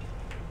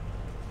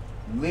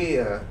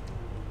 Leah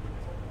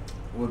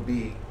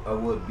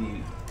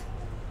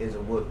is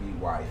a would-be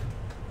wife,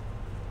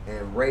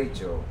 and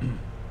Rachel,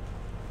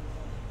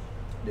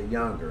 the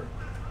younger,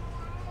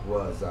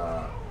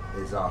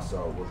 is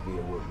also would be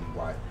a would-be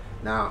wife.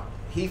 Now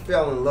he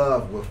fell in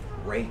love with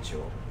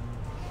Rachel,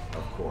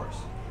 of course,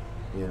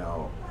 you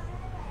know,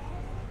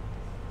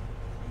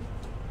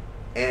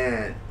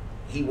 and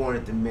he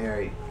wanted to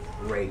marry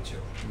Rachel.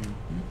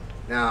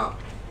 Now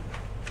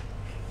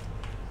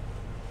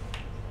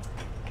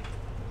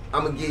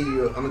I'm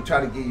gonna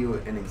try to give you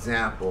an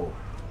example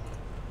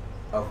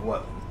of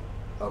what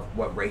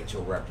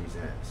Rachel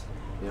represents.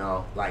 You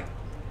know, like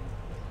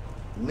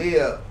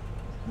Leah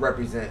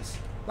represents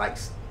like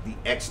the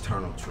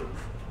external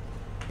truth,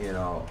 you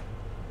know,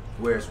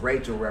 whereas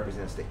Rachel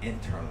represents the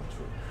internal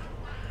truth.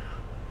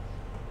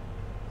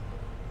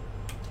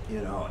 You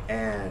know,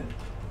 and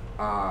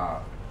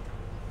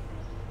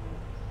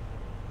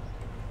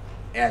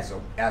as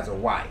a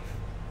wife,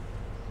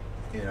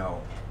 you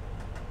know,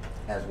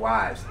 as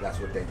wives, that's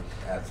what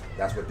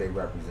they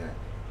represent.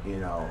 You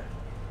know,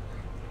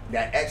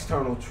 that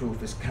external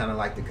truth is kind of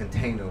like the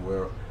container,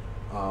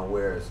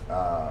 whereas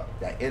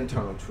that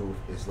internal truth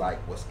is like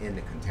what's in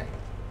the container.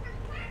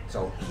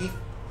 So he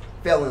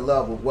fell in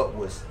love with what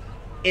was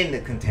in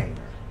the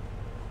container,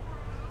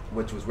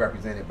 which was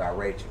represented by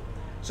Rachel.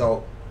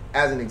 So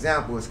as an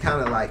example, it's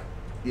kind of like,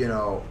 you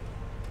know,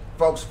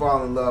 folks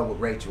fall in love with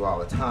Rachel all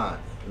the time.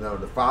 You know,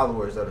 the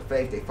followers of the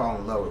faith, they fall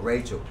in love with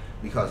Rachel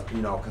because,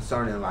 you know,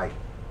 concerning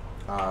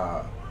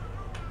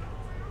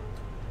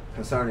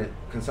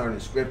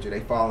scripture, they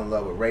fall in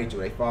love with Rachel.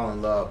 They fall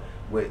in love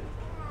with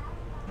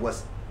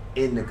what's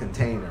in the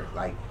container,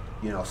 like,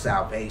 you know,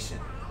 salvation.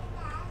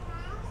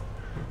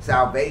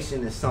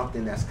 Salvation is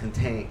something that's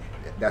contained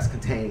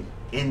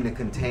in the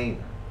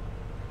container,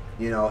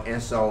 you know.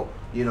 And so,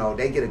 you know,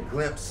 they get a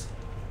glimpse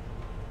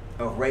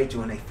of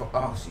Rachel and they thought,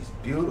 oh, she's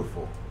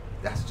beautiful.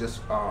 That's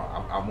just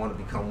I want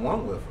to become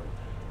one with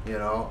her, you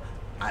know.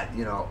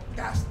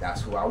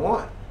 That's who I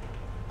want.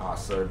 I'll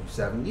serve you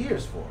 7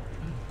 years for her,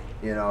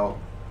 you know.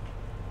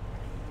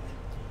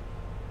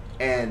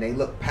 And they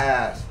look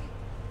past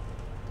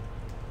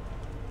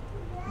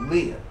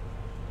Leah,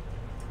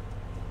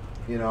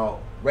 you know,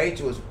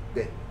 Rachel is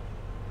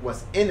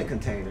what's in the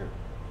container,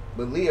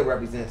 but Leah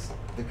represents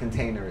the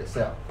container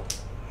itself.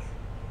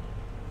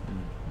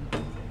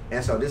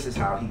 And so this is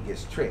how he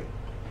gets tricked,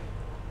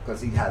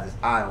 because he has his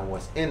eye on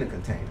what's in the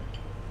container.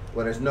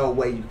 Well, there's no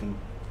way you can.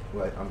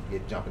 Well, I'm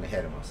jumping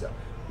ahead of myself.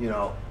 You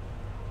know,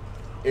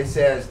 it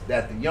says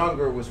that the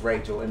younger was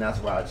Rachel, and that's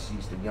why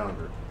she's the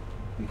younger,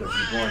 because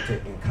you're going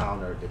to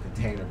encounter the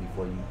container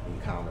before you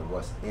encounter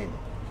what's in it.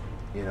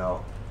 You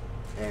know,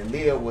 and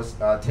Leah was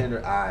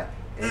tender-eyed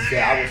and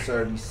said, "I will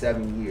serve you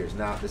 7 years."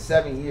 Now, the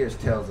 7 years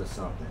tells us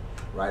something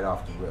right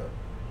off the rip.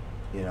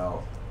 You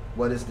know,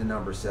 what does the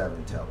number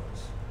 7 tell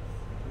us?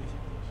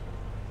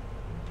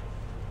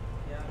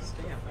 Yeah,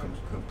 stamp.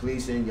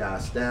 Completion, Yah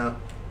stamp.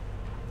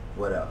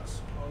 What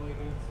else?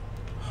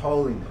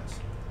 Holiness.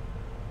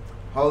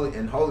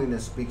 Holiness.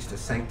 Holiness speaks to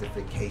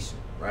sanctification,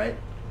 right?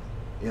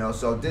 You know,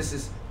 so this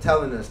is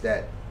telling us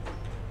that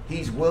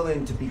he's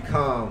willing to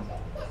become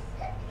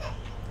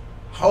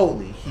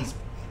holy. He's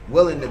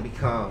willing to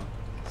become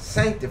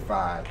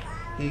sanctified.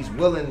 He's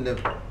willing to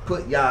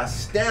put Yah's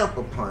stamp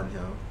upon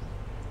him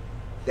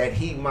that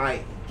he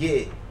might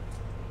get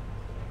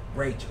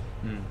Rachel.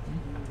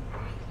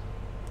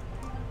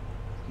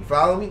 You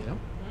follow me? Yep.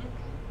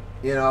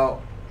 You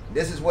know,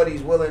 this is what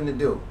he's willing to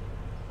do.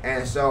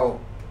 And so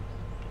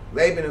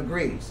Laban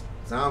agrees.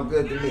 Sound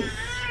good to me.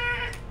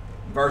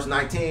 Verse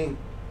 19,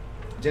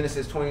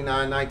 Genesis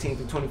 29, 19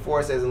 through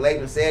 24 says, "And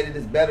Laban said, It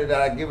is better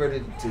that I give her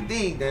to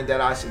thee than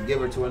that I should give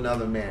her to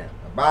another man.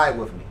 Abide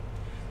with me.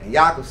 And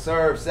Yaakov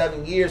served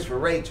 7 years for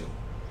Rachel.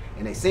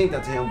 And they seemed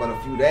unto him but a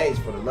few days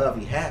for the love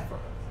he had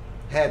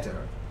to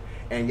her.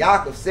 And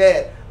Yaakov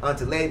said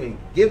unto Laban,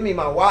 Give me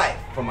my wife,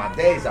 for my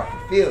days are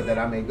fulfilled, that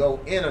I may go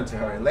in unto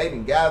her. And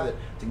Laban gathered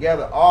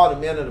together all the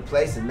men of the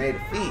place and made a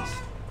feast.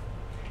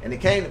 And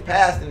it came to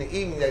pass in the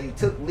evening that he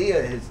took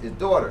Leah, his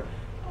daughter,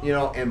 you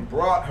know, and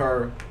brought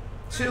her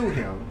to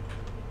him.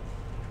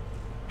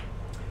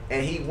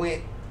 And he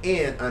went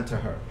in unto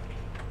her.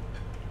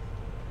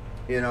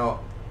 You know,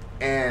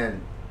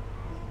 and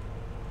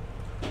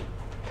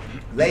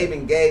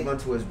Laban gave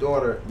unto his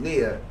daughter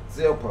Leah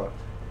Zilpah,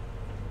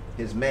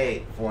 his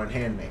maid, for an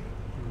handmaid.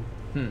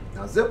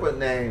 Now, Zilpah's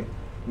name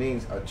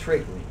means a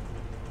trickling.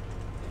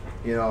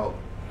 You know,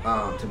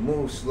 to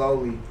move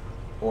slowly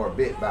or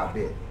bit by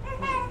bit.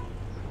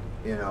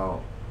 You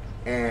know,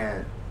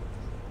 and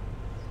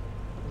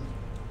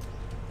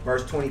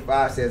verse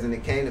 25 says, "And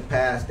it came to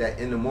pass that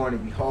in the morning,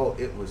 behold,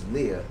 it was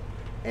Leah.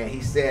 And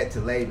he said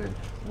to Laban,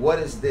 What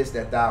is this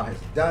that thou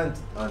hast done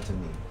unto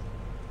me?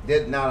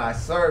 Did not I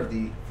serve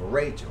thee for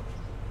Rachel?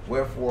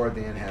 Wherefore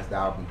then hast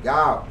thou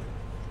beguiled me?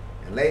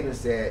 And Laban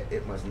said,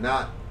 It must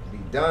not be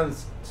done.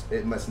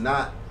 It must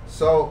not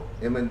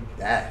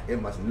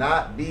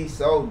be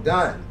so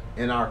done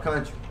in our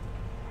country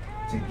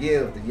to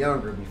give the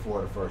younger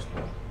before the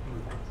firstborn."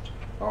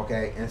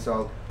 Okay, and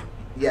so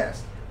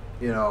yes,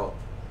 you know,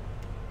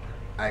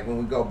 like when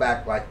we go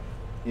back, like,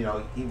 you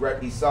know,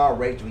 he saw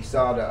Rachel, he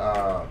saw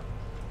the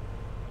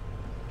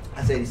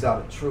he saw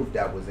the truth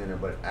that was in her,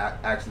 but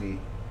actually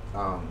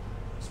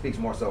speaks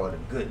more so of the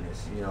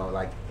goodness, you know,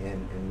 like,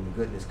 and the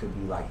goodness could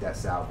be like that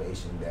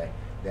salvation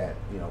that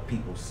you know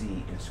people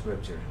see in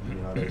Scripture. You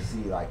know, they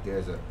see like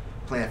there's a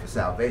plan for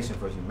salvation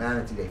for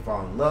humanity. They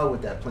fall in love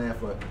with that plan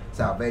for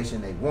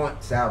salvation. They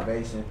want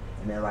salvation,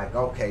 and they're like,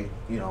 okay,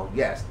 you know,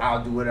 yes,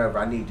 I'll do whatever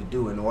I need to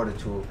do in order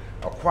to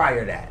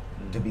acquire that,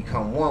 to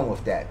become one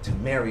with that, to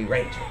marry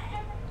Rachel.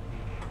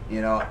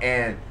 You know,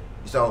 and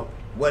so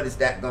what is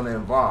that going to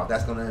involve?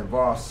 That's going to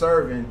involve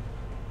serving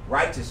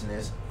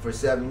righteousness for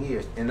 7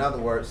 years. In other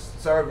words,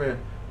 serving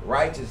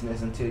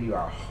righteousness until you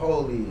are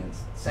holy and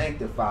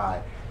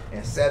sanctified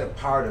and set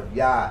apart of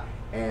Yah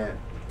and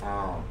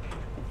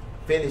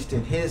finished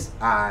in his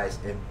eyes,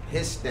 and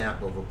his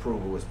stamp of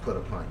approval is put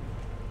upon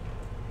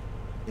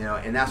you. You know,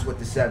 and that's what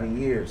the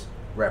 7 years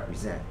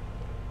represent.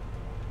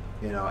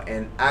 You know,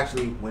 and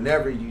actually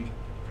whenever you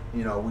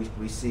know,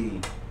 we see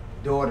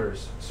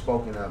daughters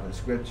spoken of in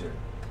Scripture,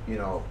 you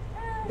know,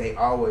 they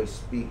always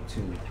speak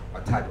to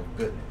a type of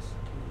goodness,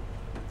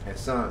 and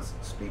sons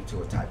speak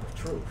to a type of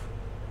truth.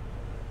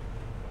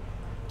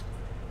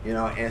 You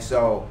know, and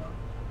so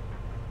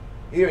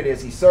here it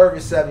is. He served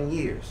his 7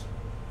 years.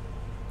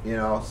 You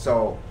know,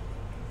 so,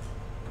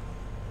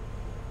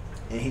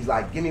 and he's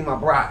like, "Give me my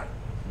bride."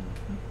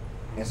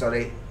 And so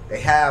they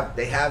have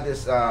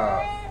this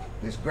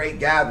this great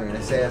gathering.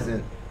 It says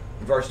in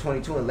verse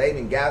 22, "And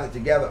Laban gathered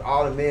together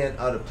all the men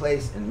of the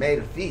place and made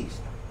a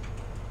feast."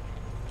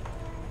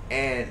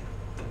 And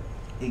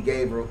he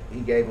gave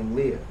him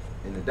Leah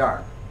in the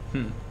dark.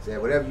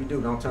 Said, "Whatever you do,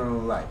 don't turn on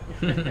the light."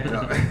 You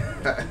know,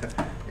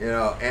 you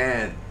know,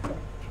 and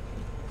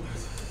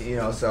you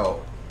know,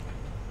 so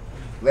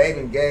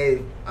Laban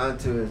gave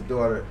unto his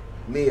daughter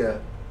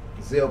Leah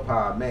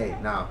Zilpah,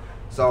 maid. Now,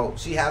 so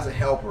she has a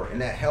helper,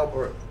 and that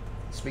helper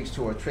speaks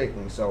to her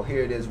trickling. So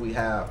here it is. We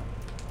have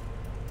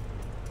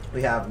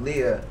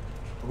Leah,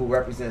 who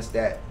represents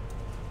that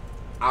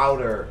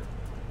outer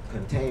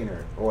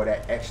container, or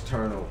that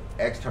external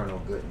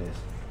goodness,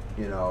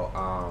 you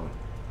know,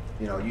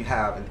 You know, you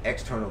have an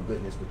external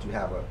goodness, but you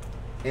have a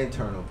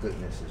internal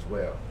goodness as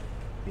well.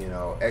 You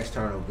know,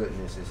 external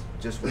goodness is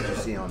just what you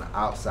see on the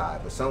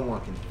outside, but someone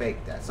can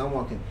fake that.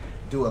 Someone can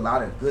do a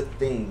lot of good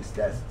things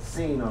that's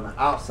seen on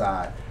the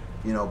outside,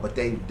 you know, but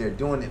they're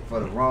doing it for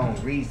the wrong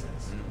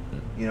reasons.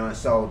 You know, and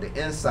so the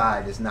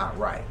inside is not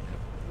right.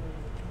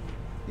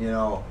 You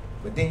know,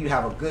 but then you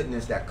have a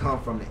goodness that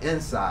comes from the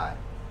inside.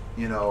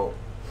 You know,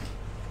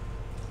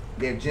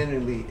 they're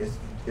genuinely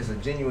it's a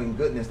genuine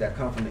goodness that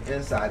comes from the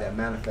inside that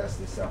manifests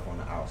itself on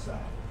the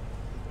outside.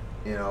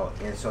 You know,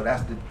 and so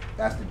that's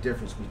the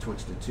difference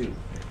betwixt the two.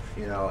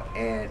 You know,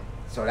 and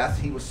so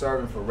he was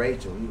serving for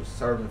Rachel. He was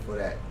serving for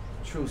that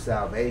true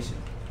salvation.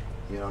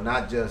 You know,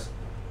 not just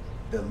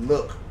the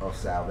look of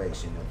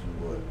salvation, if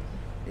you would.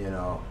 You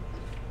know,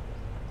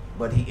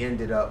 but he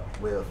ended up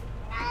with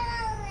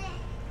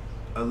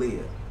a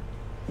Leah.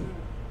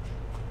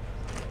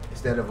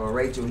 Instead of a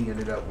Rachel, he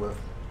ended up with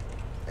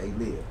a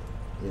Leah.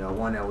 You know,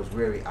 one that was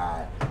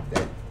weary-eyed,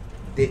 that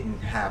didn't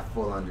have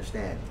full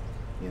understanding.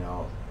 You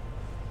know,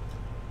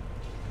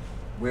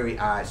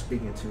 weary-eyed,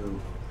 speaking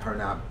to her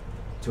not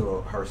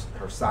to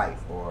her sight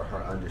or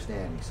her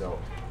understanding. So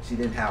she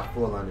didn't have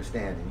full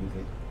understanding.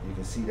 You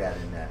can see that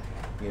in that.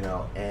 You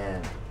know,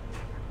 and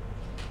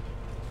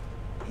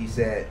he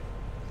said,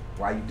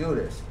 "Why you do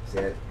this?" He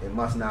said, "It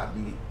must not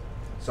be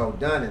so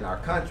done in our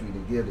country to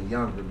give the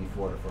younger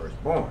before the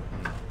firstborn."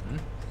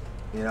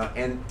 Mm-hmm. You know,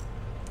 and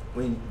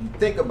when you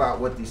think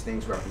about what these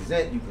things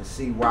represent, you can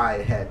see why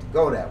it had to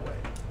go that way.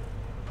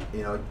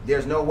 You know,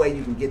 there's no way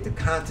you can get the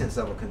contents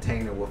of a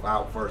container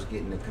without first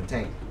getting the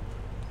container.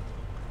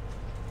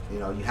 You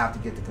know, you have to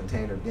get the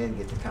container, then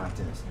get the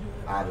contents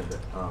out of the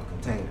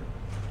container.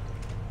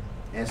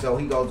 And so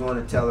he goes on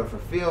to tell her,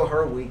 "Fulfill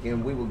her week,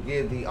 and we will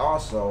give thee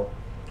also,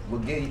 will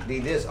give thee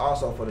this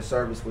also for the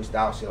service which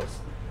thou shalt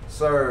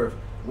serve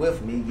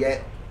with me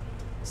yet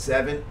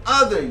 7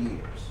 other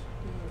years."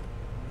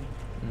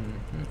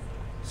 Mm-hmm.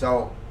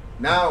 So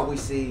now we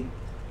see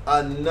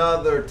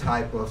another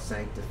type of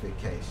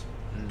sanctification,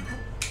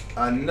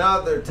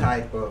 another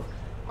type of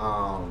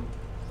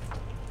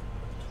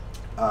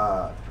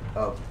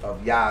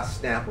Yah's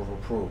stamp of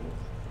approval,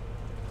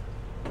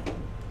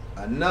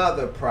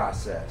 another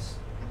process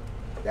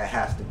that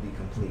has to be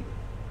completed.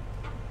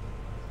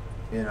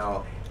 You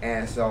know,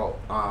 and so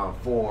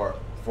for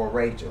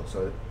Rachel,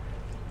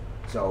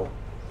 so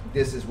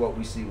this is what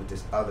we see with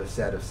this other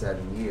set of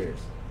 7 years.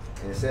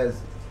 And it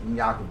says,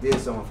 Yaakov did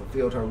so and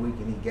fulfilled her week,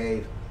 and he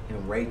gave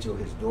him Rachel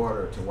his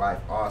daughter to wife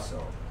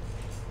also.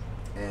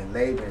 And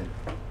Laban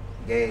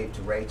gave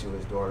to Rachel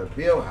his daughter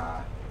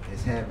Bilhah,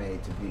 his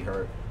handmaid, to be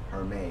her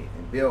maid.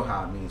 And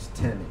Bilhah means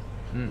timid,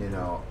 you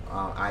know,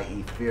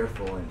 i.e.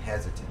 fearful and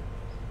hesitant.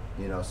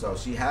 You know, so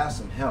she has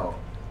some help.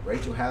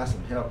 Rachel has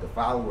some help. The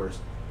followers,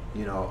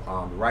 you know,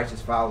 the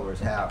righteous followers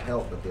have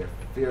help, but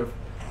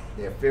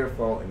they're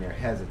fearful and they're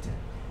hesitant.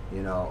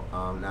 You know,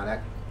 now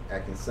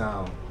that can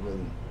sound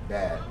really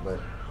bad, but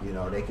you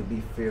know, they could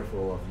be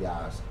fearful of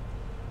Yah's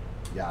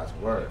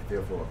word,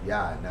 fearful of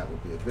Yah, and that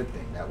would be a good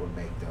thing. That would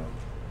make them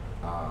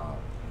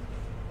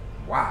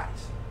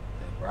wise,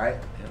 right?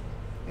 Yep.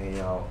 And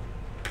you know,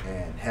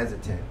 and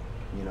hesitant,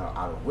 you know,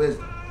 out of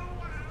wisdom.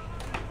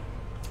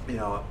 You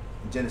know,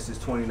 Genesis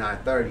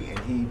 29:30, and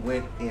he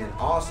went in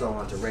also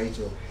unto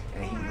Rachel,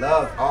 and he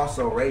loved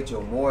also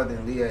Rachel more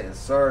than Leah, and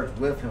served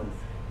with him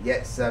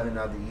yet 7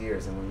 other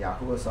years. And when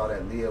Yahuwah saw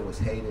that Leah was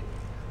hated,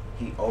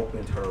 he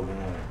opened her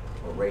womb,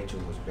 for Rachel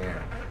was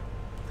barren.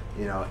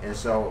 You know, and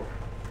so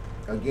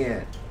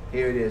again,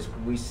 here it is.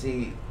 We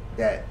see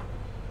that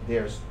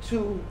there's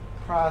 2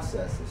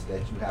 processes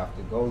that you have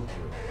to go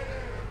through.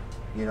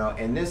 You know,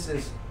 and this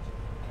is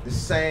the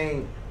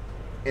same.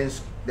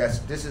 This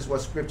is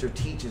what Scripture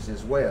teaches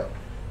as well.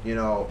 You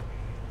know,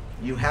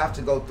 you have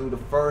to go through the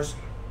first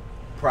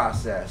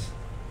process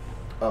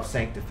of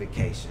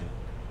sanctification,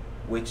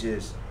 which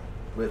is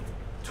with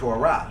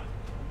Torah.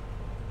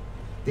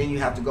 Then you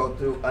have to go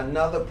through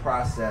another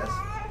process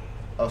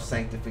of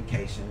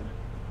sanctification,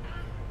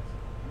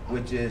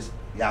 which is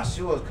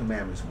Yahshua's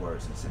commandments,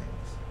 words, and sayings.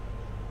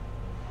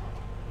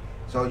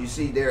 So you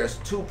see, there's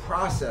 2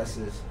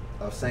 processes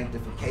of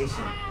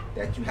sanctification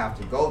that you have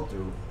to go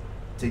through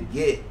to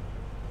get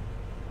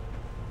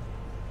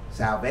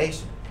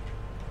salvation,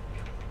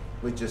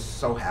 which just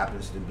so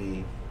happens to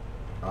be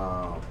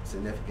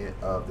significant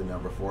of the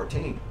number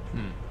 14.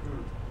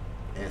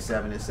 And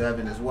 7 and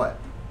 7 is what?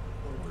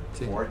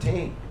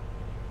 14.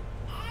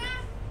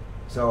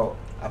 So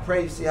I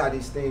pray you see how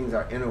these things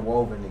are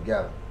interwoven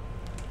together.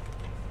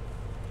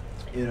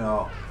 You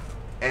know,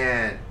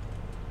 and it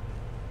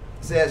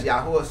says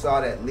Yahuwah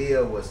saw that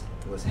Leah was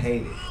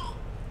hated.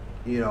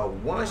 You know,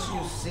 once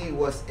you see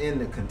what's in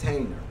the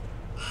container,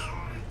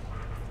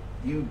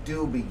 you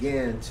do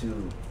begin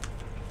to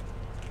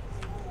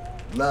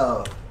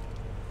love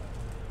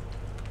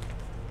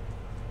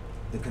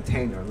the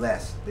container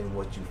less than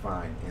what you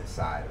find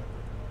inside of it.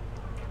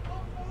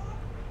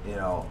 You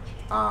know,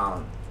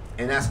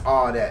 and that's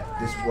all that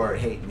this word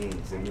hate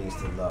means. It means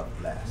to love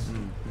less.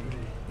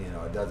 You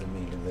know, it doesn't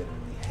mean to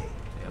literally hate.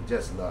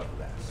 Just love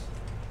less.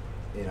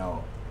 you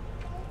know,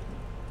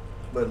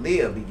 but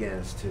Leah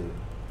begins to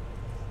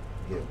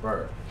give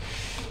birth.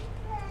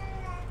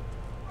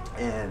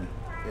 And,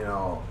 you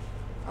know,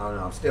 I don't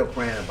know, I'm still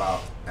praying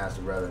about as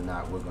to whether or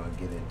not we're going to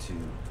get into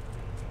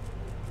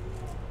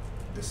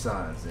the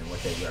sons and what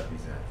they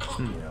represent,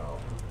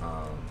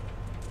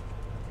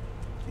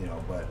 you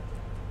know,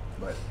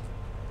 but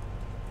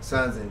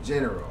sons in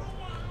general,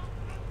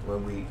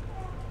 when we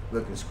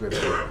look in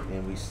scripture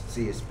and we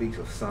see it speaks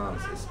of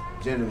sons,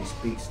 it generally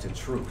speaks to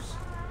truths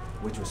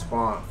which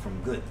respond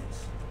from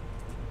goodness.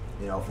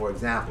 You know, for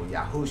example,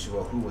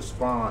 Yahushua, who was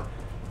spawned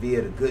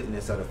via the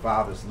goodness of the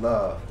Father's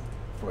love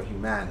for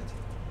humanity.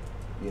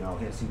 You know,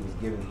 hence he was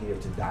given here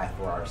to die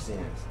for our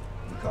sins,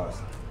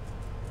 because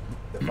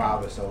the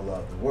Father so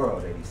loved the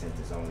world that he sent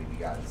his only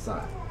begotten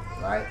Son,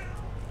 right?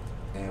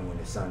 And when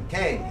the Son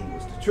came, he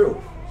was the truth,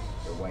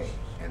 the way,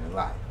 and the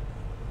life.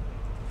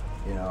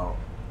 You know,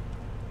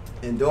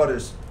 and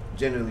daughters,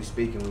 generally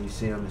speaking, when you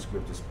see them in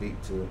scripture,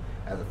 speak to,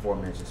 as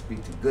aforementioned,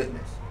 speak to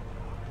goodness.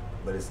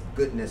 But it's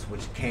goodness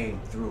which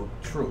came through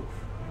truth.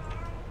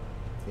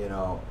 You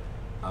know,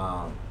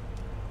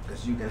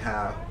 because you can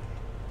have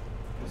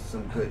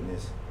some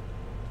goodness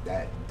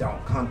that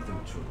don't come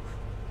through truth.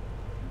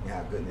 You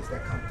have goodness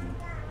that come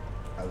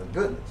through other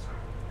goodness.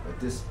 But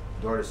this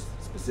daughter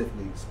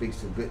specifically speaks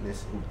to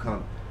goodness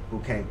who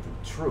came through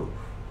truth.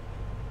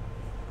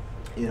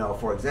 You know,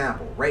 for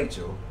example,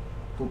 Rachel,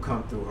 who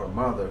come through her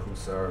mother who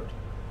served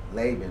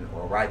Laban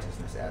or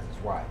righteousness as his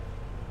wife.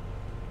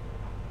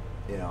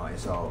 You know, and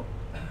so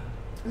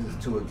this is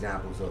two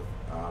examples of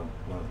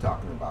what I'm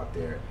talking about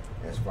there,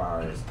 as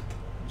far as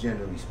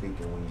generally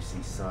speaking, when you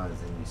see sons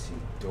and you see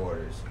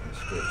daughters in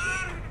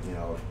scripture. You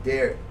know,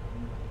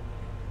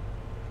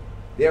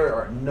 there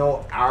are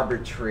no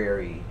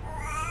arbitrary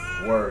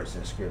words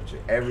in scripture.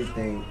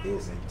 Everything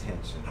is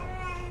intentional.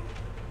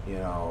 You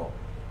know,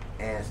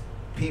 and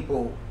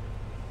people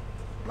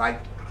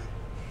like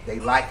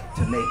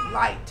to make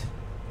light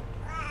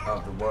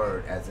of the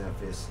word as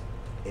if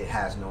it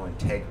has no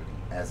integrity,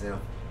 as if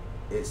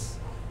it's,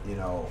 you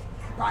know,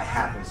 by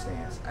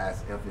happenstance,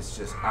 as if it's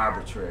just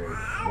arbitrary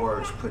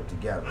words put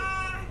together,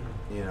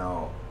 you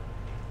know.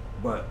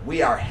 But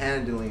we are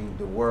handling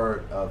the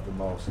word of the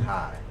Most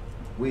High.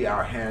 We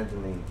are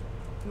handling,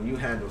 when you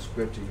handle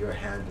scripture, you're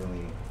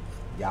handling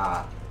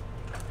Yah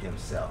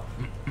himself,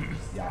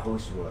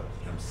 Yahushua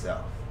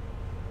himself.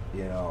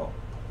 You know,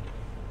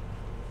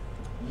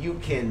 you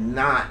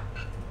cannot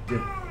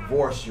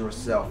divorce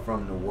yourself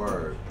from the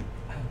word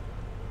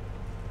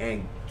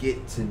and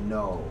get to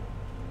know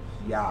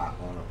Yah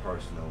on a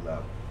personal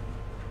level.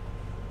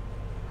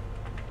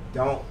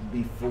 Don't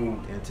be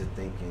fooled into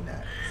thinking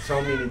that.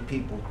 So many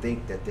people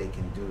think that they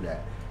can do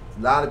that.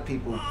 A lot of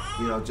people,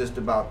 you know, just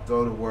about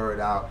throw the word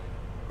out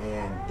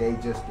and they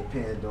just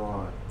depend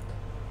on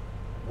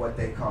what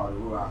they call the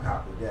Ruach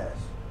HaKodesh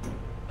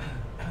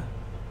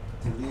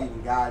to lead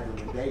and guide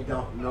them, and they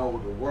don't know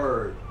the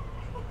word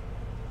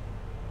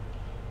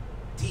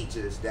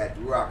teaches that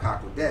the Ruach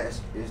HaKodesh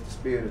is the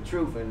spirit of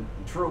truth, and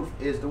truth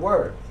is the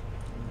word.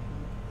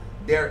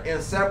 They're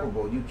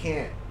inseparable. You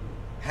can't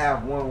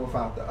have one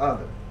without the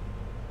other.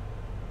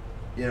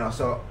 You know,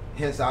 so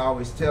hence I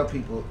always tell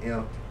people, you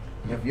know,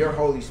 if your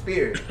Holy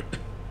Spirit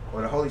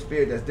or the Holy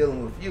Spirit that's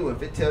dealing with you,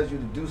 if it tells you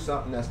to do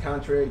something that's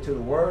contrary to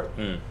the word,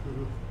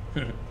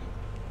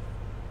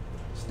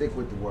 stick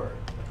with the word.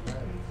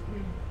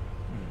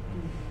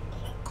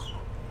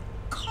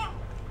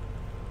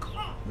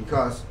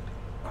 Because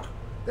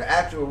the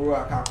actual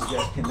Ruach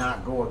HaKodesh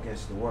cannot go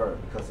against the word,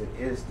 because it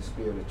is the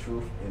spirit of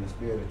truth, and the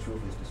spirit of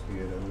truth is the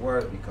spirit of the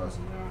word, because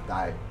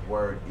thy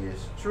word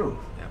is truth.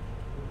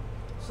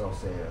 So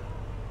said,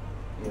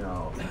 you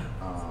know,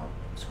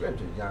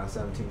 scripture, John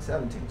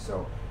 17:17.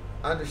 So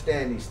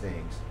understand these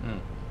things.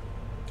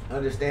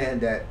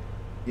 Understand that,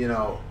 you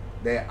know,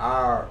 they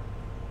are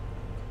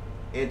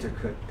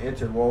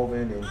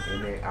interwoven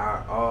and they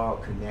are all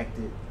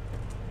connected,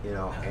 you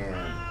know,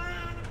 and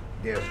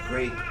there's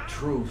great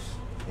truths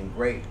and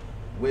great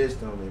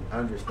wisdom and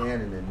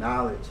understanding and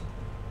knowledge,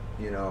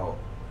 you know,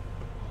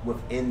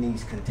 within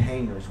these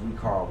containers we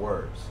call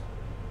words.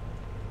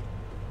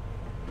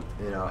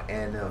 You know,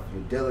 and if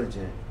you're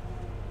diligent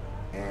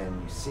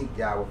and you seek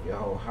Yah with your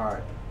whole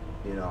heart,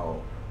 you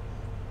know,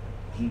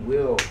 he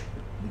will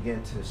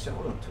begin to show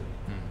them to you.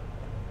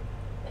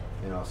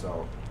 You know,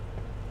 so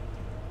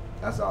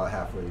that's all I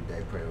have for you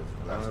today. Pray with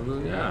a blessing.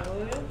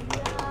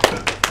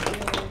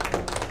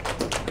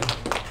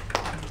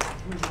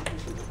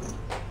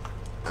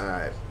 All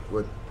right,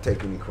 we'll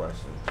take any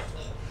questions.